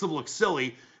makes them look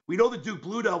silly. We know the Duke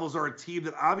Blue Devils are a team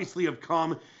that obviously have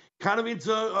come kind of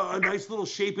into a nice little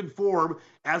shape and form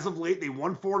as of late. They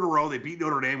won 4 in a row. They beat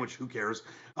Notre Dame, which who cares?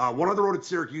 Won on the road at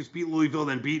Syracuse, beat Louisville,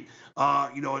 then beat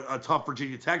a tough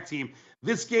Virginia Tech team.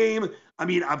 This game, I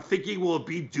mean, I'm thinking will it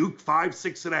be Duke 5,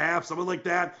 6.5, something like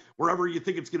that, wherever you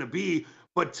think it's going to be.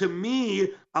 But to me,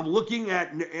 I'm looking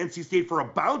at NC State for a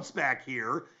bounce back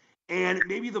here, and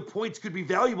maybe the points could be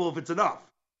valuable if it's enough.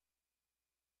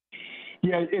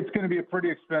 Yeah, it's going to be a pretty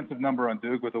expensive number on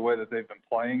Duke with the way that they've been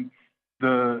playing.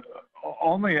 The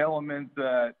only element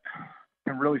that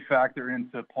can really factor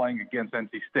into playing against NC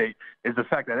State is the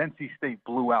fact that NC State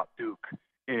blew out Duke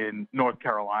in North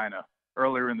Carolina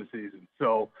earlier in the season.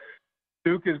 So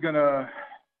Duke is going to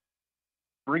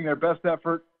bring their best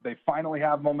effort. They finally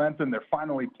have momentum. They're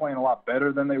finally playing a lot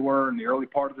better than they were in the early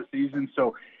part of the season.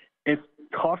 So it's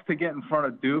tough to get in front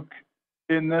of Duke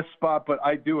in this spot, but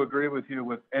I do agree with you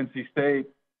with NC State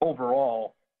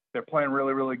overall. They're playing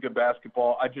really, really good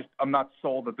basketball. I'm not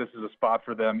sold that this is a spot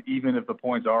for them, even if the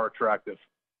points are attractive.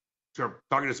 Sure.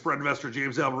 Talking to spread investor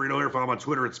James Alberino here. Follow him on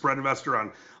Twitter at Spread Investor on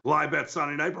Live Bet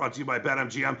Sunday Night, brought to you by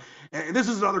BetMGM. And this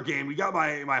is another game. We got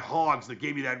my Hogs that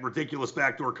gave me that ridiculous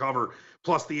backdoor cover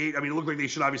plus the 8. I mean, it looked like they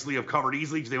should obviously have covered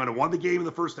easily because they might have won the game in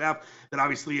the first half. Then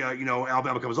obviously,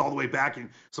 Alabama comes all the way back and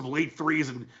some late threes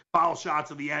and foul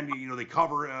shots at the end. They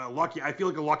cover lucky. I feel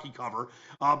like a lucky cover.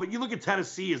 But you look at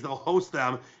Tennessee as they'll host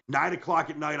them 9 o'clock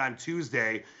at night on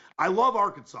Tuesday. I love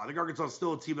Arkansas. I think Arkansas is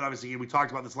still a team that obviously, we talked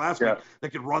about this last week,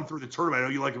 that can run through the tournament. I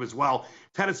know you like them as well.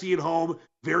 Tennessee at home,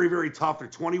 very, very tough. They're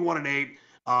 21-8.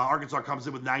 Arkansas comes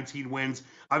in with 19 wins.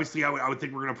 Obviously, I would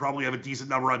think we're going to probably have a decent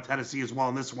number on Tennessee as well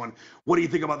in this one. What do you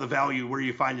think about the value? Where are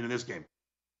you finding in this game?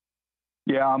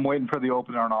 Yeah, I'm waiting for the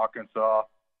opener in Arkansas.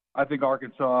 I think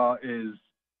Arkansas is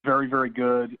very, very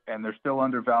good, and they're still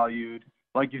undervalued.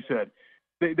 Like you said,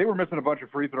 they were missing a bunch of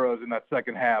free throws in that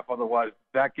second half. Otherwise,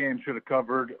 that game should have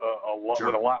covered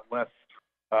with a lot less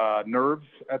nerves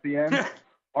at the end.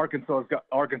 Arkansas's got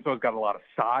a lot of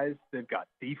size. They've got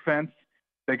defense.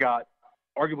 They got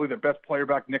arguably their best player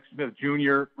back, Nick Smith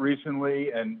Jr.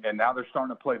 recently, and now they're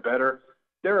starting to play better.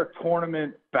 They're a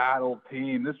tournament battle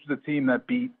team. This was a team that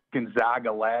beat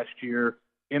Gonzaga last year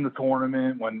in the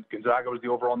tournament when Gonzaga was the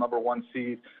overall number 1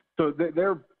 seed. So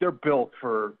they're built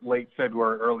for late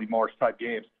February, early March type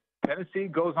games. Tennessee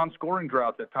goes on scoring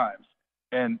droughts at times,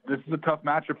 and this is a tough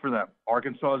matchup for them.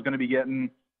 Arkansas is going to be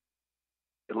getting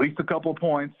at least a couple of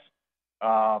points.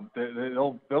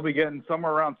 They'll be getting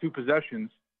somewhere around 2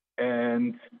 possessions,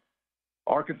 and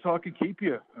Arkansas can keep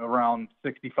you around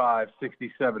 65,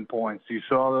 67 points. You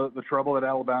saw the trouble that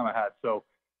Alabama had. So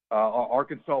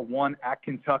Arkansas won at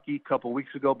Kentucky a couple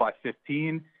weeks ago by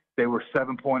 15. They were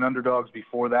 7-point underdogs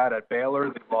before that at Baylor.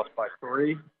 They lost by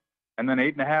 3. And then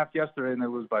 8.5 yesterday, and they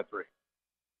lose by 3.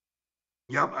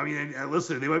 Yep. I mean, and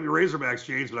listen, they might be Razorbacks,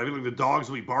 James, but I feel like the Dogs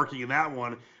will be barking in that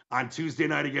one on Tuesday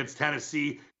night against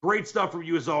Tennessee. Great stuff from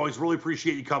you as always. Really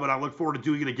appreciate you coming on. Look forward to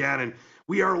doing it again. And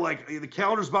we are the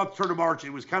calendar's about to turn to March. It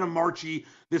was kind of Marchy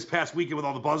this past weekend with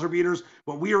all the buzzer beaters,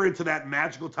 but we are into that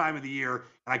magical time of the year,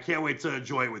 and I can't wait to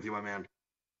enjoy it with you, my man.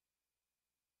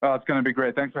 Oh, it's going to be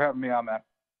great. Thanks for having me on, man.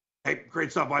 Hey, great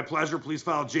stuff. My pleasure. Please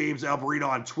follow James Alberino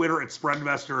on Twitter at Spread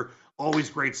Investor. Always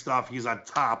great stuff. He's on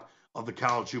top of the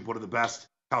college hoops, one of the best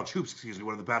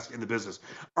in the business.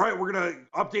 All right, we're going to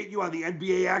update you on the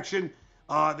NBA action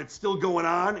that's still going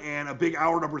on and a big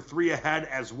hour number 3 ahead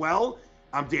as well.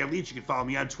 I'm Dan Leach. You can follow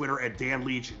me on Twitter at Dan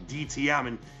Leach DTM,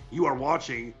 and you are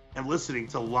watching and listening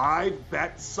to Live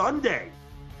Bet Sunday,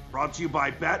 brought to you by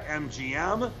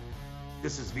BetMGM.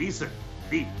 This is VSiN,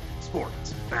 the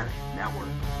Sports Betting Network.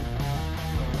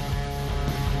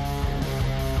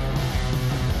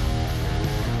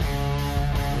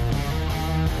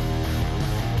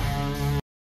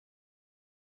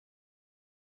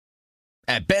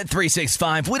 At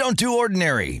Bet365, we don't do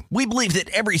ordinary. We believe that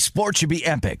every sport should be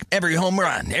epic. Every home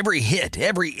run, every hit,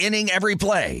 every inning, every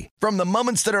play. From the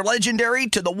moments that are legendary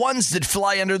to the ones that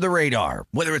fly under the radar.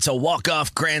 Whether it's a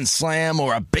walk-off grand slam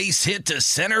or a base hit to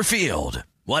center field.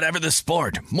 Whatever the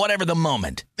sport, whatever the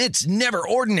moment. It's never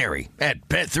ordinary at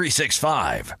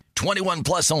Bet365. 21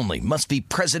 plus only. Must be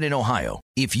present in Ohio.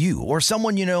 If you or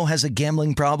someone you know has a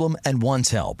gambling problem and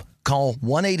wants help, call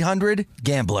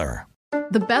 1-800-GAMBLER.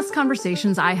 The best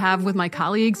conversations I have with my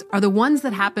colleagues are the ones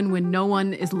that happen when no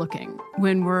one is looking,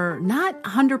 when we're not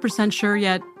 100% sure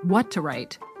yet what to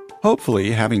write.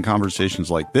 Hopefully, having conversations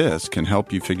like this can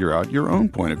help you figure out your own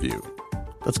point of view.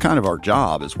 That's kind of our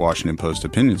job as Washington Post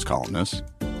opinions columnists.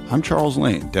 I'm Charles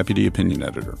Lane, Deputy Opinion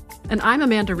Editor. And I'm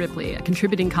Amanda Ripley, a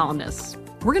contributing columnist.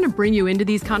 We're going to bring you into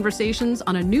these conversations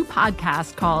on a new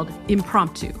podcast called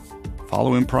Impromptu.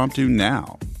 Follow Impromptu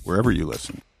now, wherever you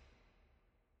listen.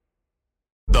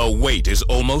 The wait is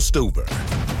almost over.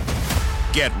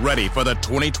 Get ready for the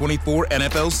 2024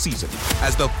 NFL season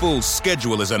as the full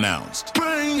schedule is announced.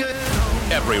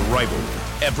 Every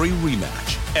rivalry, every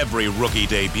rematch, every rookie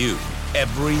debut,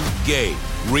 every game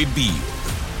revealed.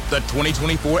 The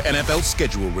 2024 NFL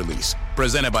schedule release,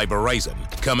 presented by Verizon,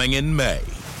 coming in May.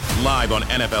 Live on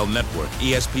NFL Network,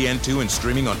 ESPN2, and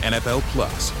streaming on NFL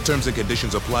Plus. Terms and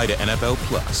conditions apply to NFL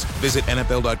Plus. Visit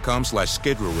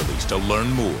NFL.com/schedule release to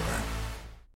learn more.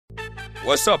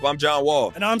 What's up? I'm John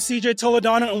Wall. And I'm CJ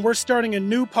Toledano, and we're starting a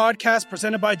new podcast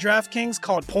presented by DraftKings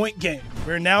called Point Game.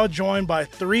 We're now joined by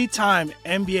three-time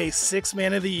NBA Sixth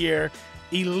Man of the Year,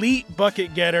 elite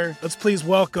bucket getter. Let's please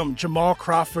welcome Jamal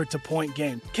Crawford to Point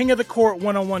Game. King of the Court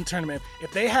one-on-one tournament.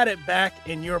 If they had it back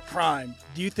in your prime,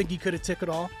 do you think you could have took it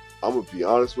all? I'm going to be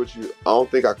honest with you. I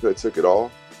don't think I could have took it all,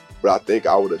 but I think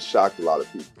I would have shocked a lot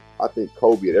of people. I think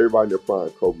Kobe and everybody in their prime,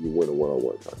 Kobe would win a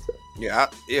one-on-one contest.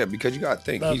 Yeah, because you got to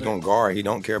think. He's going to guard. He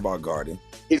don't care about guarding.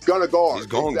 He's going to guard. He's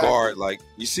going to guard. Like,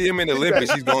 you see him in the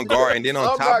Olympics, he's going to guard. And then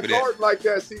on top of that. I'm not guarding like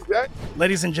that, CJ.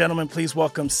 Ladies and gentlemen, please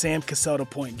welcome Sam Cassell to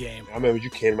Point Game. I remember you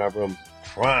came out from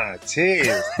prime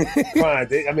 10.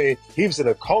 I mean, he was in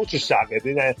a culture shock. And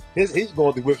then he's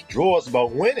going through withdrawals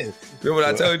about winning. Remember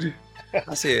what I told you?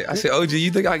 I said, OG,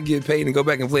 you think I can get paid and go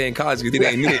back and play in college because it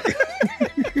ain't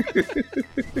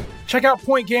it? Check out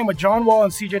Point Game with John Wall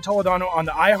and CJ Toledano on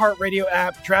the iHeartRadio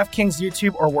app, DraftKings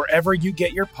YouTube, or wherever you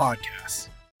get your podcasts.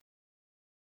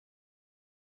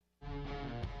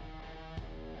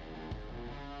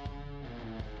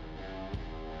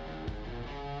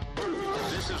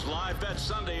 This is Live Bet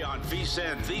Sunday on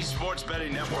VSiN, the Sports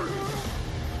Betting Network.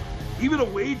 Even a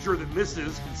wager that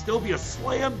misses can still be a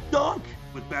slam dunk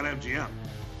with BetMGM,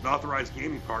 an authorized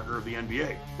gaming partner of the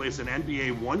NBA. Place an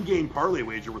NBA one-game parlay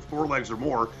wager with 4 legs or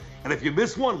more, and if you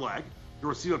miss one leg, you'll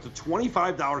receive up to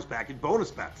 $25 back in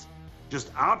bonus bets.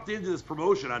 Just opt into this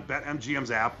promotion on BetMGM's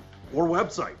app or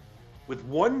website. With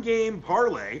one-game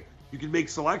parlay, you can make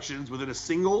selections within a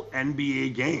single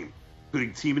NBA game,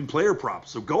 including team and player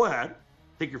props. So go ahead,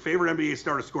 take your favorite NBA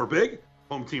star to score big,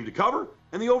 home team to cover,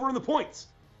 and the over in the points.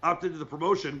 Opt into the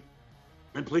promotion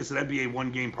and place an NBA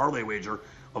one-game parlay wager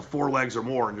of 4 legs or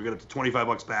more, and you'll get up to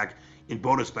 $25 back in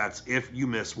bonus bets if you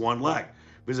miss one leg.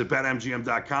 Visit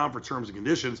BetMGM.com for terms and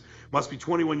conditions. Must be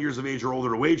 21 years of age or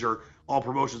older to wager. All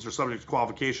promotions are subject to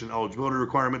qualification and eligibility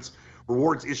requirements.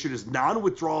 Rewards issued as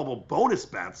non-withdrawable bonus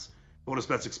bets. Bonus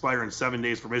bets expire in 7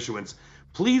 days from issuance.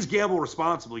 Please gamble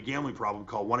responsibly. Gambling problem?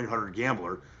 Call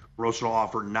 1-800-GAMBLER. Promotional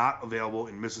offer not available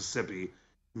in Mississippi,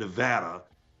 Nevada,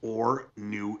 or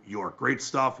New York. Great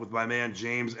stuff with my man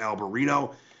James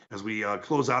Alberino. As we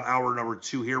close out hour number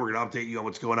 2 here, we're going to update you on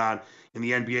what's going on in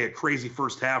the NBA. A crazy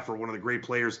first half for one of the great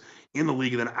players in the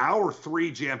league. And then hour 3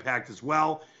 jam-packed as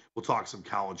well. We'll talk some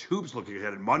college hoops, looking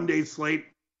ahead at Monday's slate,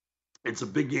 and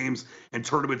some big games and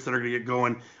tournaments that are going to get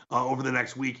going over the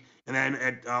next week. And then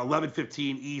at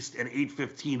 11:15 East and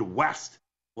 8:15 West,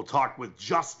 we'll talk with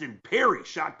Justin Perry,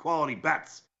 Shot Quality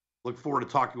Bets. Look forward to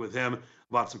talking with him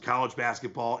about some college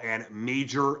basketball and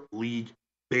Major League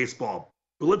Baseball.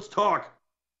 But let's talk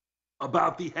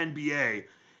about the NBA.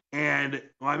 And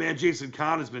my man Jason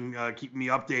Kahn has been keeping me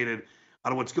updated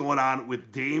on what's going on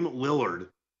with Dame Lillard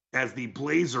as the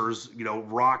Blazers,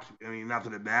 rock. I mean, not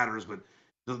that it matters, but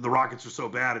the Rockets are so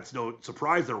bad, it's no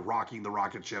surprise they're rocking the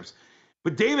rocket ships.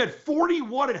 But Dame had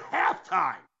 41 at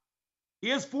halftime. He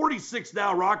has 46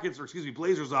 now.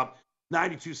 Blazers up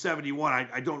 92-71.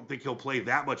 I don't think he'll play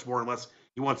that much more unless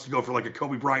he wants to go for like a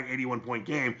Kobe Bryant 81-point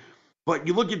game. But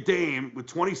you look at Dame with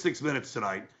 26 minutes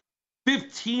tonight,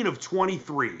 15 of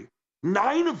 23,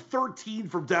 9 of 13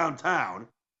 from downtown,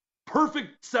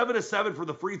 perfect 7 of 7 for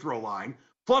the free throw line,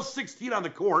 plus 16 on the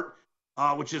court,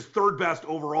 which is third best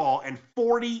overall, and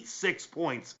 46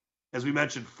 points, as we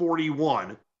mentioned,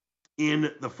 41 in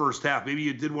the first half. Maybe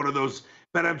you did one of those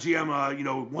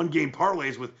BetMGM, one-game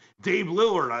parlays with Dame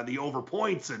Lillard on the over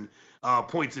points and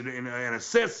points and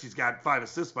assists. He's got 5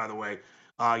 assists, by the way.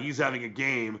 He's having a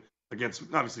game against,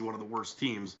 obviously, one of the worst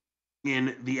teams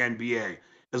in the NBA.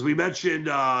 As we mentioned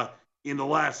in the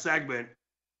last segment,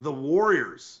 the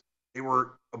Warriors, they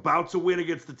were about to win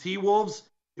against the T-Wolves.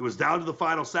 It was down to the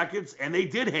final seconds, and they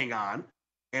did hang on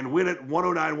and win at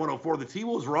 109-104. The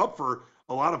T-Wolves were up for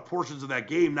a lot of portions of that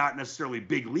game, not necessarily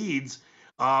big leads,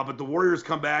 but the Warriors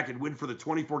come back and win for the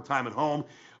 24th time at home.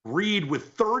 Reed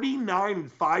with 39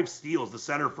 and 5 steals, the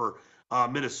center for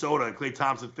Minnesota, and Klay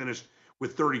Thompson finished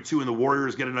with 32, and the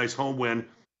Warriors get a nice home win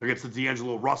against the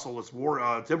D'Angelo Russell-less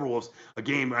Timberwolves, a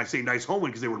game, I say nice home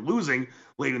win because they were losing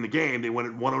late in the game. They went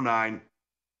at 109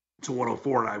 to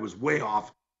 104, and I was way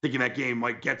off, thinking that game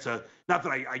might get to, not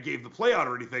that I gave the play out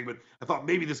or anything, but I thought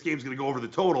maybe this game's going to go over the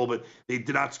total, but they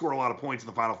did not score a lot of points in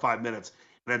the final 5 minutes.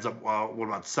 It ends up,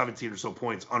 about 17 or so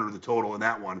points under the total in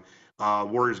that one.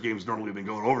 Warriors games normally have been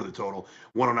going over the total.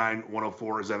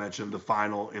 109-104, as I mentioned, the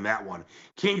final in that one.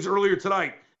 Kings earlier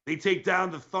tonight, they take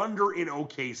down the Thunder in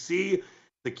OKC.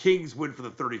 The Kings win for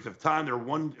the 35th time. They're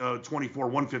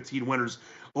 124-115 winners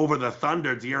over the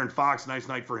Thunder. De'Aaron Fox, nice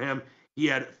night for him. He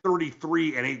had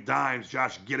 33 and 8 dimes.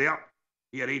 Josh Giddey,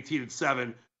 he had 18 and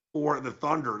 7 for the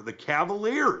Thunder. The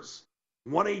Cavaliers,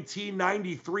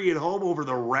 118-93 at home over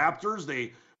the Raptors.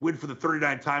 They win for the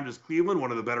 39th time as Cleveland, one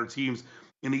of the better teams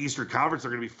in the Eastern Conference.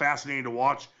 They're going to be fascinating to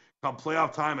watch come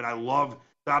playoff time, and I love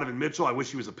Donovan Mitchell. I wish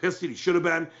he was a Piston. He should have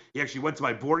been. He actually went to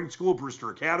my boarding school,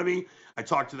 Brewster Academy. I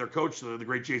talked to their coach, the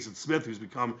great Jason Smith, who's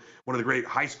become one of the great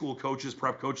high school coaches,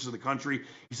 prep coaches in the country.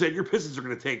 He said, your Pistons are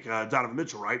going to take Donovan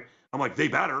Mitchell, right? I'm like, they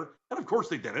better. And of course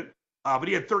they didn't. But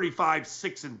he had 35,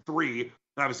 6, and 3. And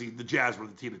obviously the Jazz were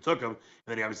the team that took him. And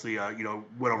then he obviously,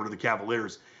 went over to the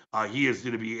Cavaliers. He is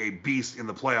going to be a beast in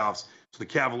the playoffs. So the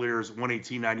Cavaliers,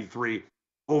 118-93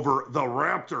 over the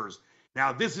Raptors.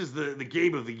 Now, this is the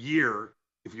game of the year,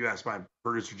 if you ask my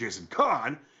producer, Jason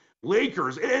Kahn.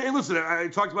 Lakers, and listen, I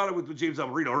talked about it with James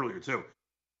Alvarino earlier, too.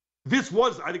 This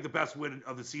was, I think, the best win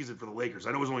of the season for the Lakers.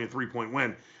 I know it was only a 3-point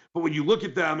win, but when you look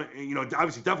at them,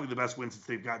 obviously definitely the best win since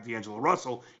they've got D'Angelo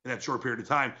Russell in that short period of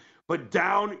time, but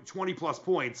down 20-plus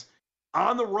points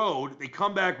on the road, they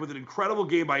come back with an incredible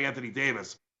game by Anthony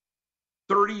Davis,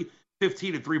 30,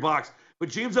 15, and 3 blocks. But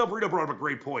James Alvarino brought up a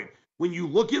great point. When you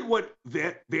look at what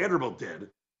Vanderbilt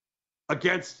did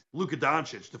against Luka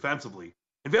Doncic defensively,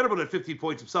 and Vanderbilt had 15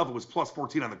 points himself, it was plus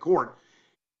 14 on the court.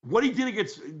 What he did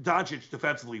against Doncic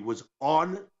defensively was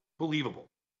unbelievable.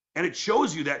 And it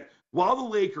shows you that while the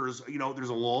Lakers, there's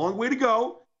a long way to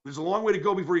go. There's a long way to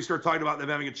go before you start talking about them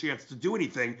having a chance to do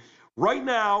anything. Right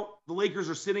now, the Lakers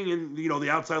are sitting in, the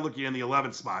outside looking in the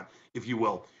 11th spot, if you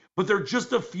will. But they're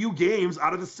just a few games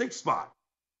out of the 6th spot.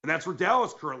 And that's where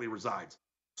Dallas currently resides.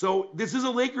 So this is a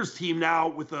Lakers team now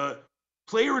with a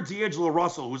player, D'Angelo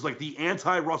Russell, who's like the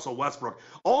anti-Russell Westbrook.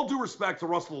 All due respect to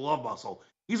Russell the Love Muscle.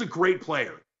 He's a great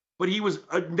player. But he was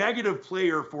a negative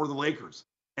player for the Lakers.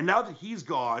 And now that he's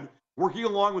gone, working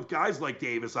along with guys like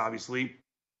Davis, obviously,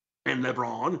 and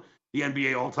LeBron, the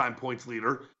NBA all-time points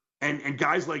leader, and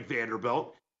guys like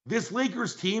Vanderbilt, this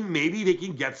Lakers team, maybe they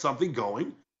can get something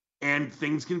going, and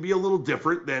things can be a little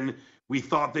different than we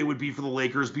thought they would be for the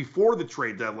Lakers before the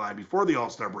trade deadline, before the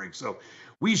All-Star break. So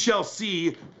we shall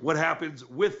see what happens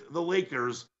with the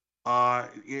Lakers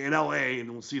in L.A.,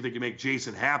 and we'll see if they can make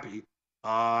Jason happy.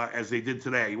 As they did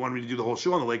today. He wanted me to do the whole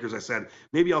show on the Lakers. I said,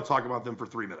 maybe I'll talk about them for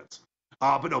 3 minutes.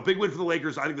 But no, big win for the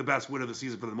Lakers. I think the best win of the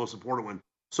season for the most important one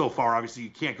so far. Obviously,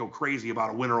 you can't go crazy about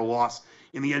a win or a loss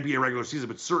in the NBA regular season,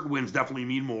 but certain wins definitely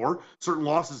mean more. Certain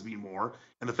losses mean more.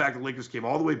 And the fact that the Lakers came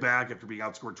all the way back after being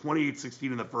outscored 28-16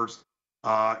 in the first,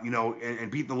 and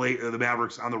beat the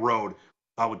Mavericks on the road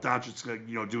with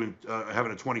Doncic,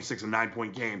 having a 26 and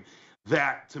 9-point game.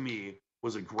 That, to me,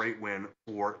 was a great win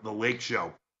for the Lake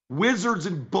Show. Wizards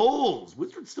and Bulls.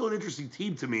 Wizards still an interesting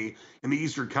team to me in the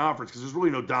Eastern Conference because there's really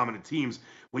no dominant teams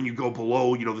when you go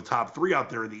below, the top 3 out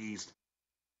there in the East.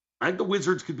 I think the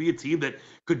Wizards could be a team that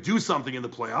could do something in the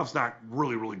playoffs, not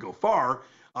really, really go far,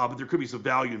 but there could be some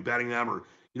value in betting them or,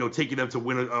 taking them to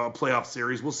win a playoff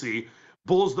series. We'll see.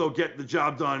 Bulls, though, get the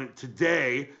job done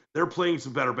today. They're playing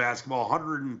some better basketball.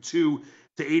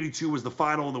 102-82 was the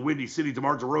final in the Windy City.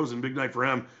 DeMar DeRozan, big night for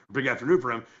him, big afternoon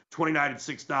for him, 29 and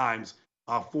 6 dimes.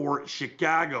 For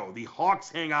Chicago. The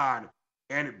Hawks hang on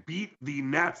and beat the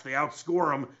Nets. They outscore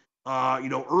them,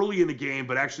 early in the game,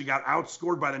 but actually got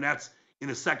outscored by the Nets in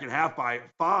the second half by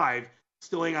 5.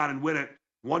 Still hang on and win it,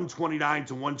 129-127.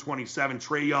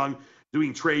 Trae Young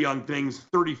doing Trae Young things,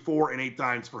 34 and 8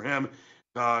 dimes for him.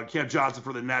 Cam Johnson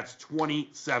for the Nets,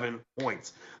 27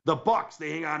 points. The Bucks,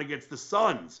 they hang on against the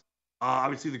Suns.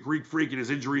 Obviously, the Greek Freak and his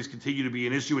injuries continue to be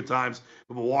an issue at times.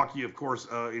 But Milwaukee, of course,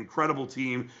 incredible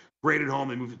team. Great at home.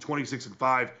 They moved to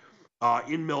 26-5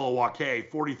 in Milwaukee,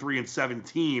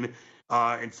 43-17,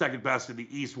 and second best in the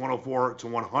East,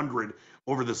 104-100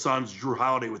 over the Suns. Drew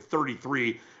Holiday with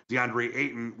 33, DeAndre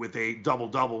Ayton with a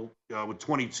double-double with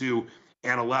 22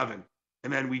 and 11.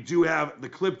 And then we do have the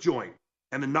clip joint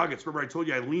and the Nuggets. Remember, I told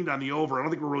you I leaned on the over. I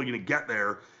don't think we're really going to get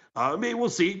there. Maybe we'll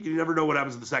see. You never know what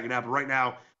happens in the second half. But right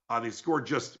now, they scored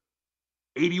just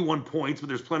 81 points, but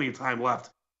there's plenty of time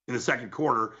left in the second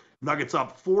quarter. Nuggets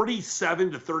up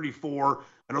 47-34.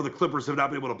 I know the Clippers have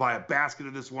not been able to buy a basket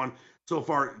of this one. so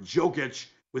far. Jokic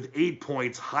with 8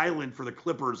 points, Highland for the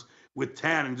Clippers with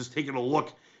 10, and just taking a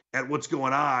look at what's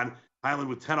going on. Highland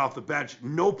with 10 off the bench.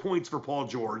 No points for Paul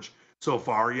George so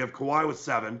far. You have Kawhi with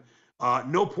 7.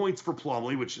 No points for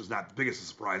Plumlee, which is not the biggest of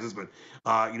surprises, but,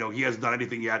 he hasn't done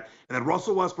anything yet. And then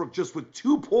Russell Westbrook just with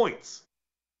 2 points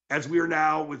as we are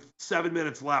now with 7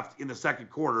 minutes left in the second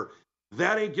quarter.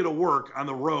 That ain't going to work on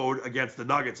the road against the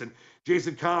Nuggets. And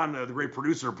Jason Kahn, the great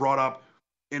producer, brought up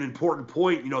an important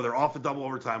point. They're off a double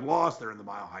overtime loss. They're in the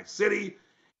Mile High City.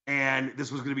 And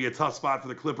this was going to be a tough spot for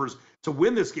the Clippers to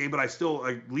win this game, but I still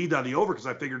lead on the over because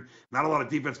I figured not a lot of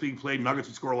defense being played. Nuggets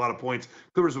would score a lot of points.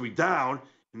 Clippers would be down,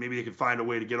 and maybe they could find a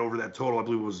way to get over that total. I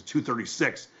believe it was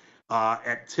 236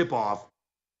 at tip-off,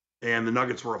 and the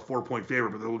Nuggets were a 4-point favorite,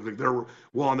 but they look like they're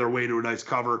well on their way to a nice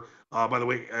cover. By the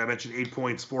way, I mentioned 8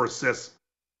 points, 4 assists,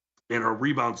 and a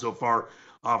rebound so far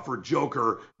for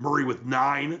Joker. Murray with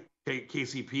 9,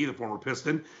 KCP, the former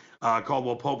Piston.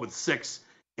 Caldwell Pope with 6.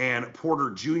 And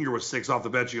Porter Jr. with 6 off the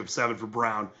bench. You have 7 for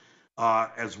Brown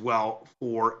as well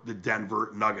for the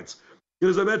Denver Nuggets.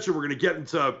 As I mentioned, we're going to get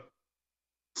into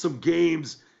some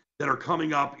games that are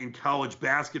coming up in college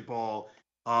basketball.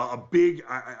 I'll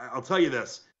tell you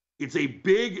this, it's a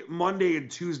big Monday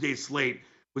and Tuesday slate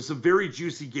with some very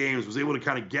juicy games. Was able to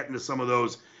kind of get into some of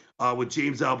those with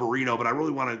James Alberino, but I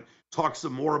really want to talk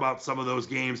some more about some of those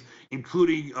games,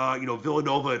 including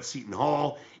Villanova at Seton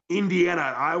Hall, Indiana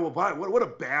at Iowa. What a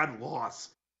bad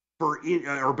loss for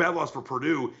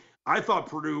Purdue. I thought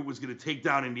Purdue was going to take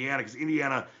down Indiana because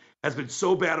Indiana has been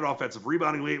so bad at offensive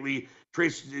rebounding lately.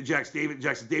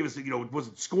 Jackson Davis,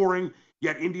 wasn't scoring,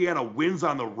 yet Indiana wins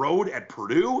on the road at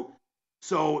Purdue.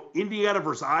 So Indiana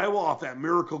versus Iowa off that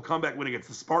miracle comeback win against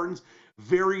the Spartans.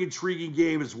 Very intriguing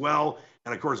game as well.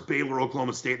 And, of course, Baylor,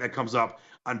 Oklahoma State, that comes up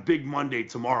on Big Monday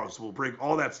tomorrow. So we'll break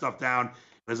all that stuff down.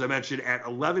 And as I mentioned, at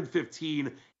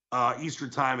 11:15 Eastern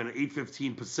Time and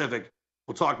 8:15 Pacific,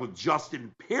 we'll talk with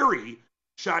Justin Perry,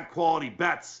 Shot Quality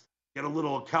Bets. Get a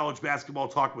little college basketball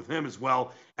talk with him as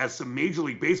well as some Major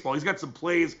League Baseball. He's got some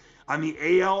plays on the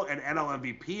AL and NL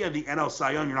MVP and the NL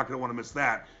Cy Young. You're not going to want to miss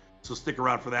that. So stick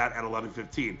around for that at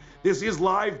 11:15. This is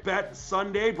Live Bet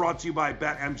Sunday, brought to you by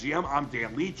BetMGM. I'm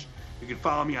Dan Leach. You can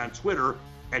follow me on Twitter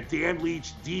at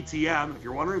DanLeachDTM. If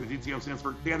you're wondering, the DTM stands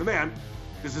for Dan the Man.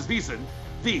 This is VSiN,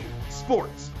 the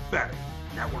Sports Betting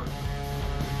Network.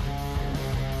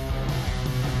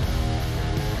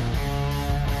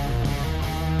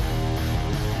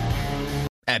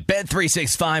 At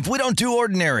Bet365, we don't do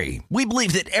ordinary. We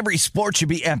believe that every sport should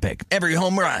be epic. Every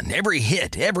home run, every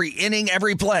hit, every inning,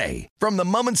 every play. From the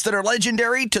moments that are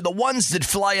legendary to the ones that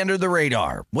fly under the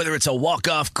radar. Whether it's a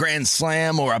walk-off grand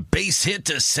slam or a base hit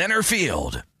to center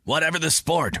field. Whatever the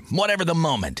sport, whatever the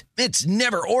moment. It's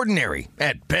never ordinary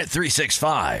at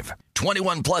Bet365.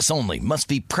 21 plus only. Must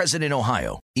be present in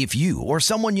Ohio. If you or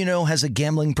someone you know has a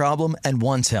gambling problem and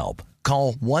wants help,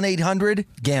 call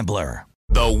 1-800-GAMBLER.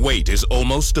 The wait is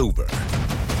almost over.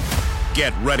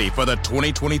 Get ready for the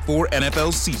 2024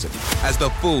 NFL season as the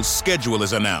full schedule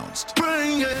is announced.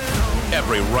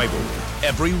 Every rivalry,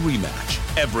 every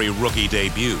rematch, every rookie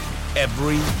debut,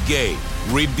 every game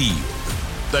revealed.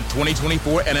 The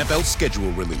 2024 NFL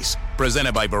schedule release,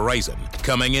 presented by Verizon,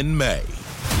 coming in May.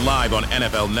 Live on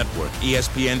NFL Network,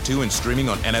 ESPN2, and streaming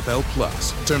on NFL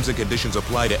Plus. Terms and conditions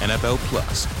apply to NFL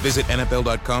Plus. Visit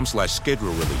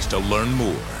NFL.com/schedule release to learn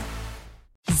more.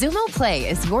 Xumo Play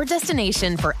is your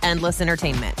destination for endless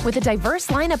entertainment. With a diverse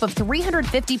lineup of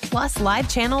 350 plus live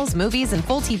channels, movies, and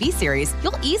full TV series,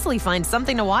 you'll easily find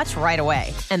something to watch right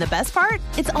away. And the best part?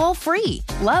 It's all free.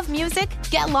 Love music?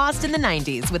 Get lost in the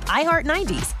 90s with iHeart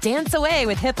 90s, dance away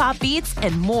with hip-hop beats,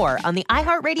 and more on the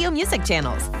iHeartRadio music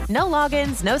channels. No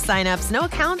logins, no signups, no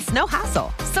accounts, no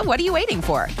hassle. So what are you waiting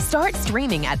for? Start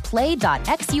streaming at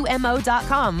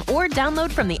play.xumo.com or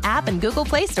download from the app and Google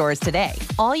Play stores today.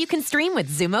 All you can stream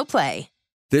with Xumo Play.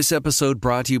 This episode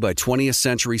brought to you by 20th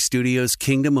Century Studios'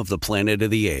 Kingdom of the Planet of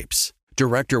the Apes.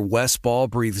 Director Wes Ball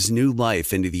breathes new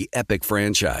life into the epic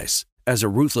franchise. As a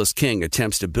ruthless king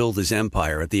attempts to build his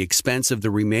empire at the expense of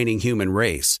the remaining human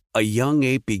race, a young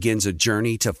ape begins a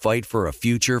journey to fight for a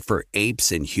future for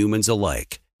apes and humans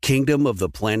alike. Kingdom of the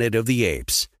Planet of the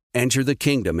Apes. Enter the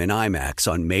kingdom in IMAX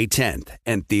on May 10th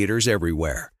and theaters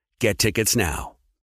everywhere. Get tickets now.